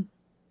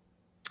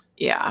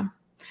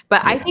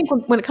 But I think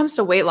when it comes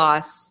to weight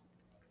loss,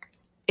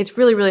 it's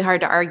really, really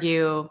hard to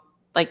argue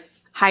like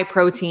high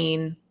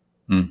protein.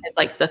 It's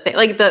like the thing,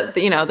 like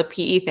the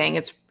PE thing.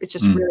 It's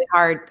just really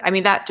hard. I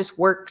mean, that just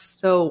works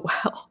so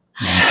well.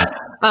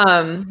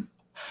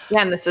 And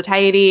the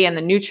satiety and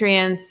the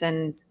nutrients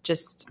and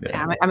just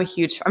I'm a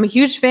huge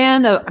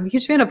fan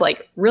of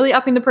like really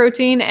upping the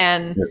protein,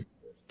 and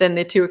then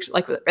the two,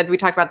 like we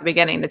talked about at the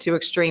beginning, the two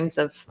extremes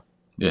of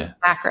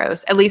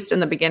macros, at least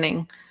in the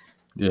beginning.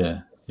 Yeah,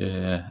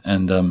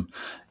 and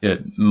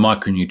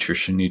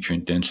micronutrition,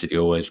 nutrient density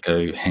always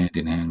go hand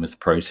in hand with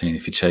protein.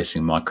 If you're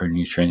chasing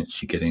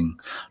micronutrients, you're getting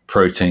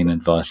protein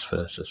and vice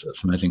versa. So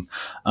it's amazing.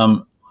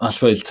 I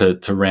suppose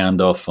to round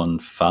off on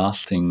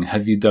fasting,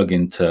 have you dug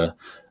into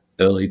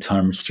early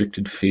time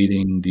restricted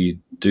feeding? Do you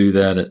do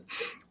that? It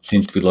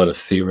seems to be a lot of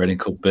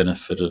theoretical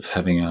benefit of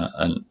having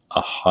a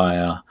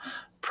higher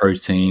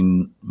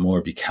protein, more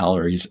of your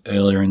calories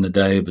earlier in the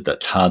day, but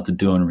that's hard to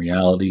do in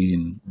reality,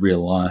 in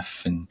real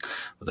life, and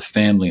with a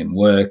family and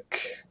work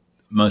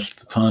most of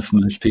the time for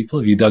most people.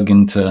 Have you dug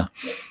into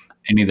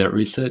any of that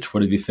research?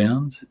 What have you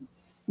found?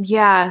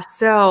 Yeah,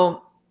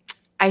 so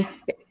I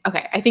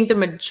think the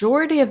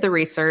majority of the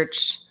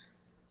research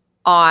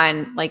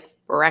on like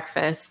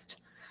breakfast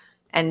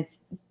and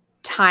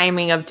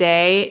timing of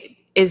day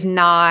is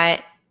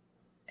not,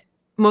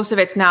 most of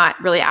it's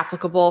not really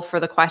applicable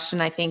for the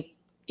question I think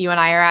you and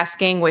I are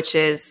asking, which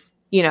is,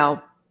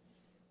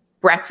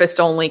 breakfast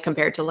only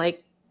compared to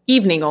like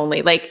evening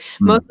only. Like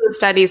most of the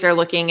studies are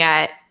looking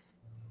at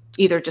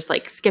either just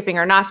like skipping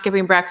or not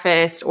skipping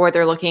breakfast, or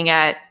they're looking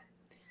at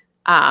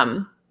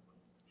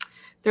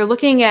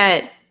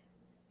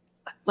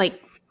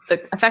like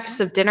the effects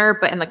of dinner,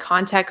 but in the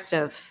context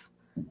of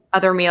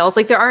other meals.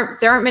 Like there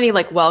aren't many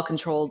like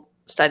well-controlled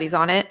studies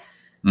on it.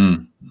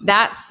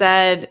 That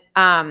said,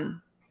 at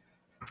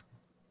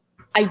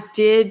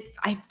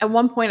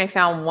one point I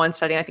found one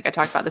study, and I think I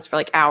talked about this for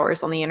like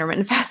hours on the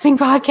intermittent fasting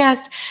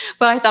podcast,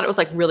 but I thought it was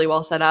like really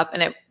well set up,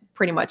 and it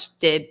pretty much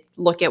did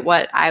look at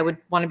what I would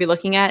want to be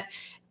looking at.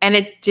 And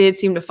it did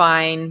seem to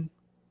find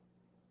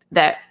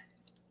that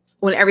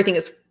when everything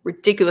is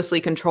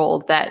ridiculously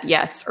controlled, that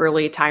yes,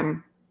 early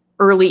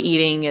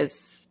eating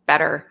is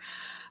better.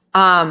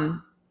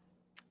 And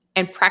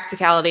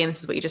practicality, and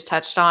this is what you just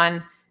touched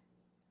on,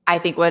 I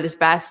think what is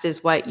best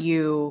is what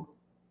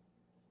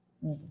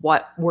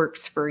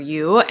works for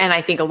you. And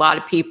I think a lot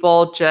of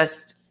people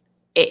just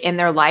in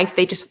their life,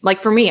 they just,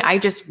 like for me, I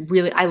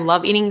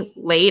love eating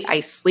late. I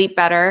sleep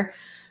better.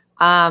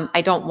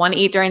 I don't want to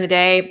eat during the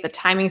day. The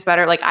timing's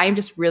better. Like I'm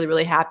just really,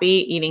 really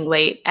happy eating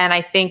late. And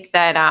I think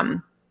that,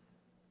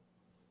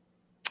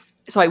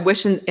 so I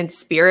wish in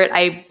spirit,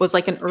 I was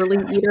like an early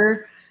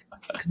eater,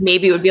 because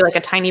maybe it would be like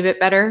a tiny bit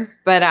better.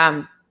 But,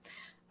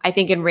 I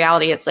think in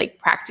reality, it's like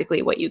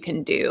practically what you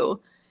can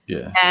do.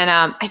 Yeah. And,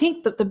 I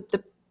think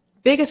the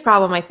biggest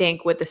problem, I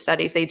think, with the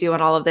studies they do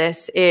on all of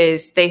this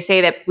is they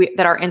say that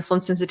that our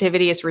insulin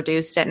sensitivity is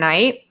reduced at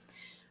night,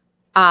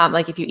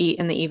 like if you eat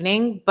in the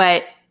evening.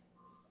 But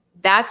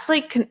that's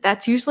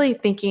usually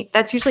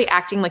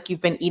acting like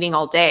you've been eating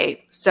all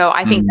day. So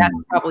I think that's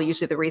probably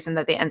usually the reason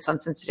that the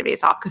insulin sensitivity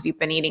is off, because you've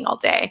been eating all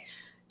day.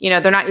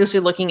 They're not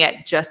usually looking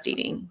at just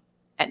eating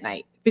at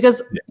night,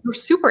 because you're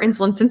super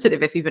insulin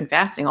sensitive if you've been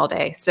fasting all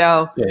day.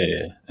 So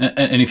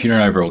and if you're in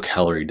an overall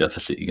calorie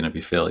deficit, you're going to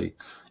be fairly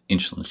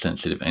insulin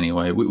sensitive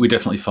anyway. We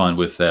definitely find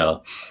with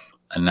our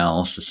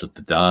analysis of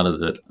the data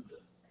that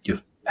you're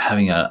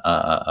having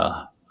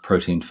a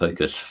protein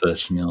focused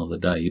first meal of the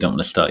day. You don't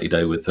want to start your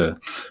day with a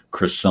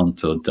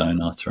croissant or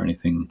donut or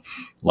anything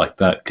like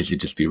that, because you'd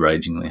just be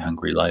ragingly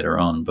hungry later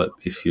on. But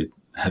if you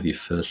have your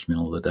first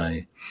meal of the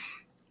day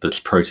that's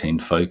protein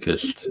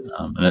focused,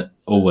 and it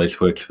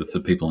always works with the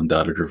people in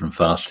data driven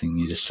fasting,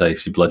 you just say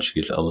if your blood sugar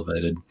is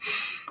elevated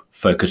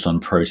focus on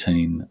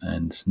protein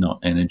and not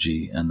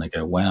energy, and they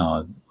go,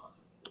 wow,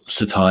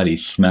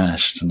 satiety's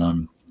smashed and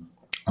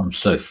I'm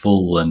so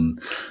full,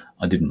 and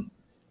I didn't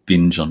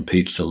binge on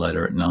pizza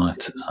later at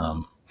night.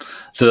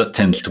 So that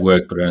tends to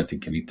work, but I don't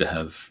think you need to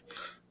have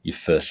your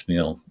first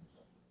meal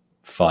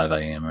 5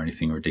 a.m. or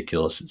anything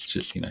ridiculous. It's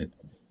just,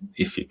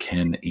 if you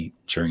can eat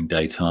during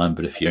daytime,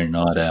 but if you're a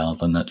night owl,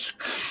 then that's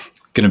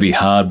going to be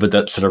hard. But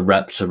that sort of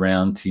wraps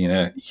around to,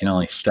 you can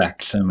only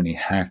stack so many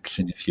hacks.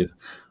 And if you're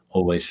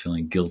always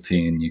feeling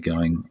guilty and you're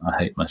going, I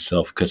hate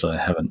myself because I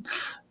haven't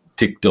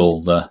ticked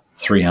all the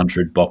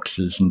 300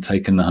 boxes and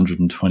taken the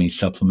 120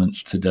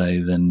 supplements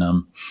today, then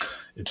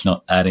it's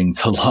not adding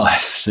to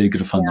life. So you've got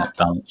to find that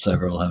balance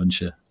overall,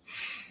 haven't you?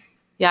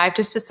 Yeah, I've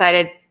just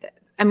decided,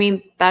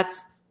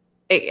 that's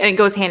it, and it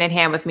goes hand in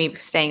hand with me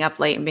staying up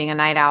late and being a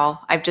night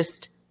owl. I've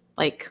just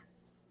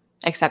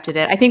accepted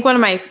it. I think one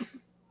of my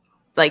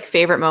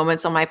favorite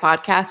moments on my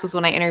podcast was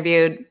when I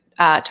interviewed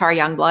Tara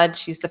Youngblood.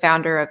 She's the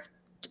founder of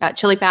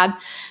ChiliPad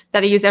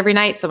that I use every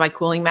night. So my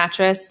cooling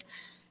mattress.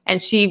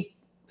 And she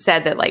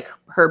said that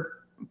her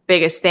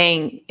biggest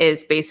thing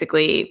is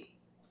basically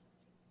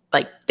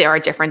there are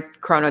different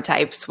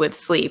chronotypes with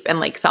sleep,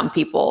 and some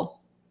people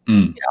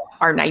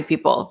are night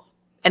people,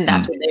 and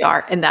that's what they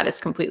are, and that is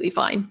completely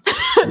fine.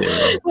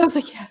 I was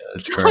like, yes,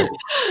 that's great.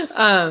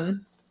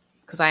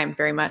 Because I am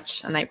very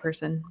much a night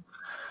person.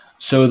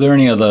 So are there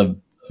any other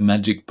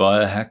magic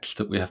biohacks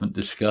that we haven't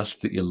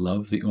discussed that you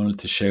love that you wanted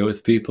to share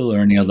with people, or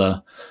any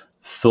other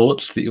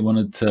thoughts that you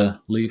wanted to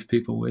leave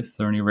people with,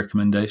 or any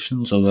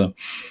recommendations, or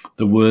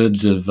the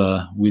words of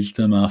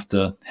wisdom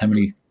after how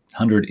many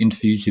 100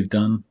 interviews you've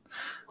done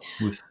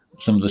with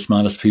some of the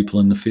smartest people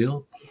in the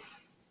field?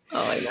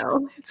 Oh, I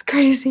know. It's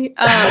crazy.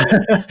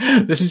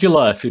 This is your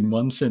life in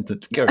one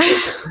sentence. Go.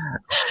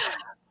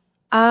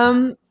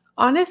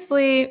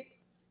 Honestly,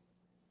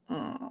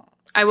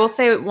 I will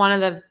say one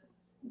of the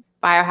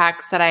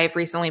biohacks that I've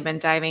recently been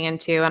diving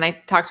into, and I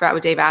talked about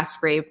with Dave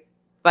Asprey,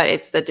 but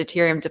it's the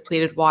deuterium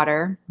depleted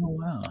water. Oh,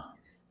 wow.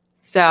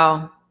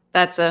 So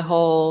that's a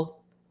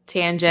whole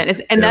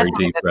tangent. And very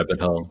deep rabbit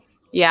hole.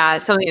 Yeah,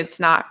 it's something that's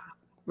not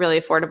really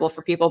affordable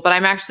for people, but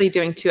I'm actually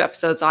doing 2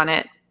 episodes on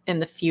it in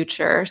the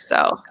future.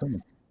 So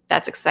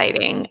that's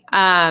exciting.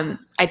 I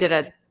did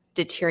a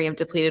deuterium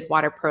depleted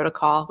water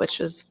protocol, which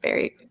was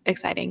very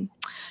exciting.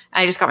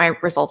 And I just got my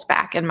results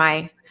back.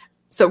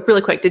 So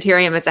really quick,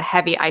 deuterium is a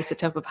heavy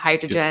isotope of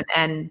hydrogen,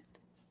 and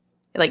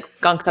it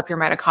gunks up your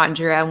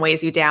mitochondria and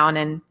weighs you down.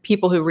 And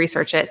people who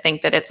research it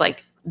think that it's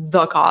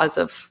the cause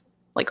of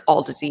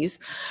all disease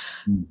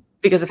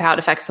because of how it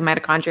affects the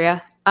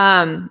mitochondria.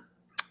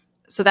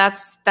 So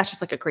that's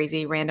just a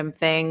crazy random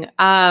thing.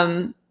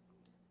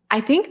 I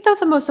think that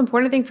the most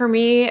important thing for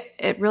me,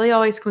 it really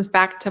always comes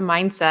back to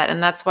mindset.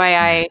 And that's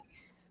why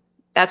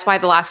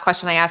the last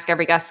question I ask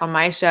every guest on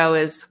my show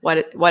is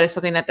what is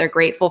something that they're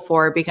grateful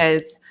for?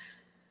 Because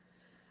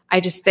I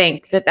just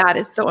think that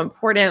is so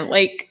important.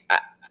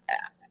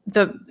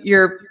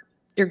 Your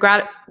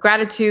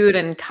gratitude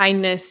and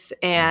kindness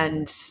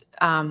and,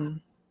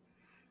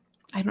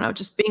 I don't know,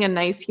 just being a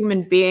nice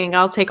human being.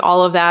 I'll take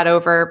all of that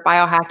over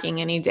biohacking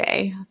any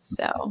day.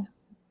 So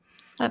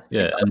that's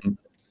and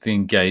the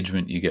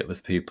engagement you get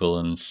with people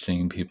and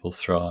seeing people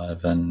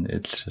thrive, and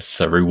it's just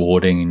so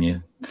rewarding, and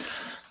you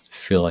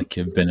feel like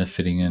you're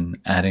benefiting and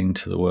adding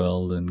to the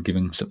world and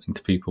giving something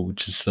to people,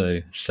 which is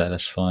so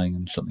satisfying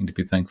and something to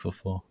be thankful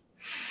for.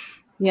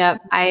 Yeah,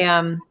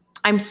 I'm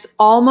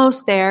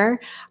almost there.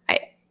 I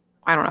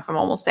don't know if I'm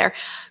almost there.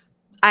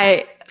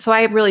 I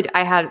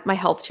had my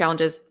health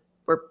challenges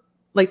were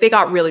they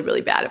got really, really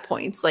bad at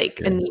points,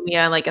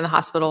 anemia, in the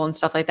hospital and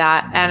stuff like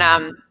that.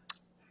 And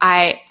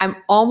I'm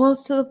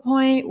almost to the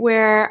point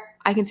where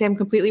I can say I'm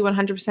completely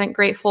 100%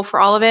 grateful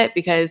for all of it,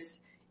 because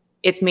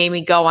it's made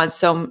me go on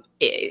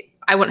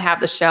I wouldn't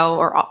have the show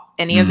or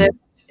any of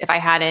this if I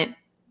hadn't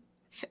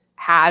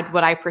had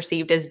what I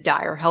perceived as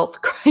dire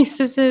health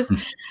crises,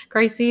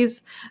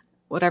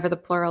 whatever the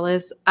plural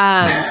is.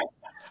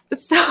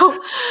 So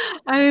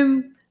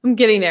I'm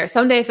getting there.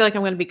 Someday I feel like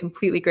I'm going to be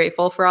completely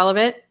grateful for all of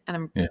it. And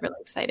I'm really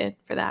excited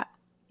for that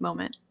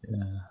moment.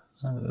 Yeah.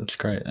 Oh, that's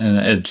great. And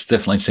it's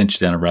definitely sent you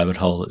down a rabbit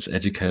hole. It's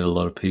educated a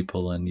lot of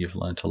people, and you've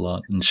learned a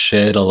lot and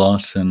shared a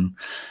lot, and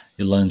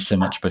you learn so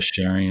much by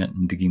sharing it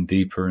and digging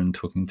deeper and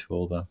talking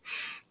to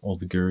all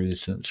the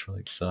gurus. So it's really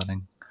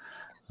exciting.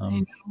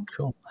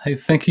 Cool. Hey,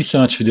 thank you so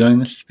much for doing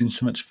this. It's been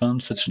so much fun,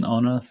 such an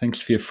honor.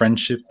 Thanks for your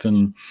friendship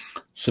and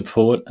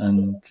support,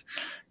 and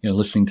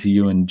listening to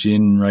you and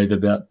Jin rave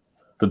about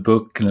the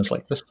book. And it's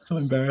this is so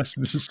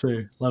embarrassing. This is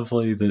so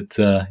lovely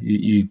that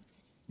you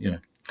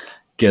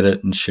get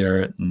it and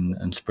share it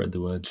and spread the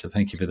word. So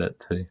thank you for that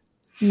too.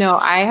 No,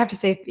 I have to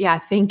say,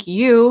 thank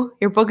you.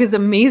 Your book is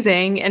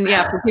amazing. And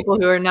for people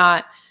who are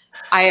not,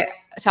 I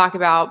talk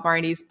about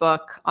Marnie's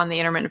book on the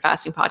Intermittent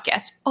Fasting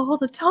Podcast all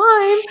the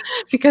time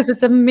because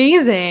it's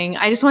amazing.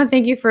 I just want to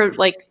thank you for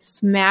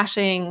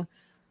smashing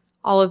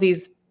all of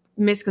these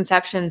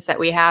misconceptions that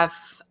we have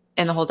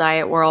in the whole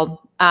diet world.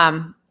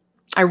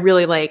 I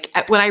really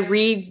when I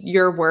read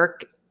your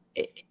work,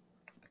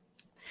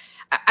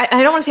 I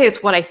don't want to say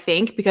it's what I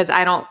think, because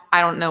I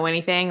don't know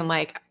anything, and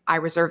like I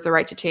reserve the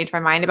right to change my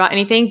mind about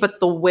anything, but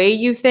the way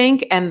you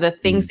think and the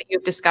things that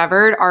you've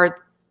discovered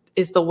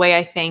is the way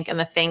I think and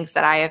the things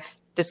that I have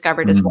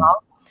discovered as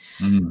well.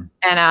 And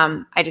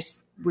I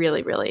just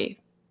really, really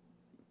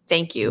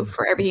thank you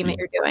for everything that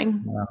you're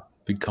doing. Wow.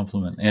 Big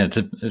compliment. Yeah,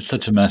 it's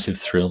such a massive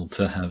thrill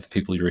to have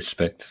people you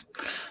respect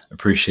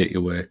appreciate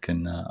your work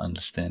and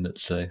understand it.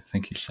 So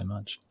thank you so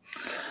much.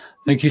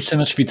 Thank you so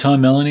much for your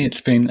time, Melanie.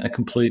 It's been a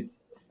complete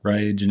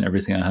rage and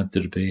everything I hoped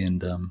it to be.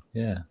 And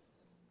yeah.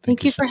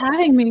 Thank you for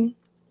having me.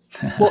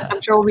 Well,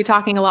 I'm sure we'll be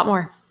talking a lot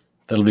more.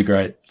 That'll be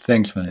great.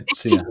 Thanks, mate.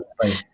 See ya. Bye.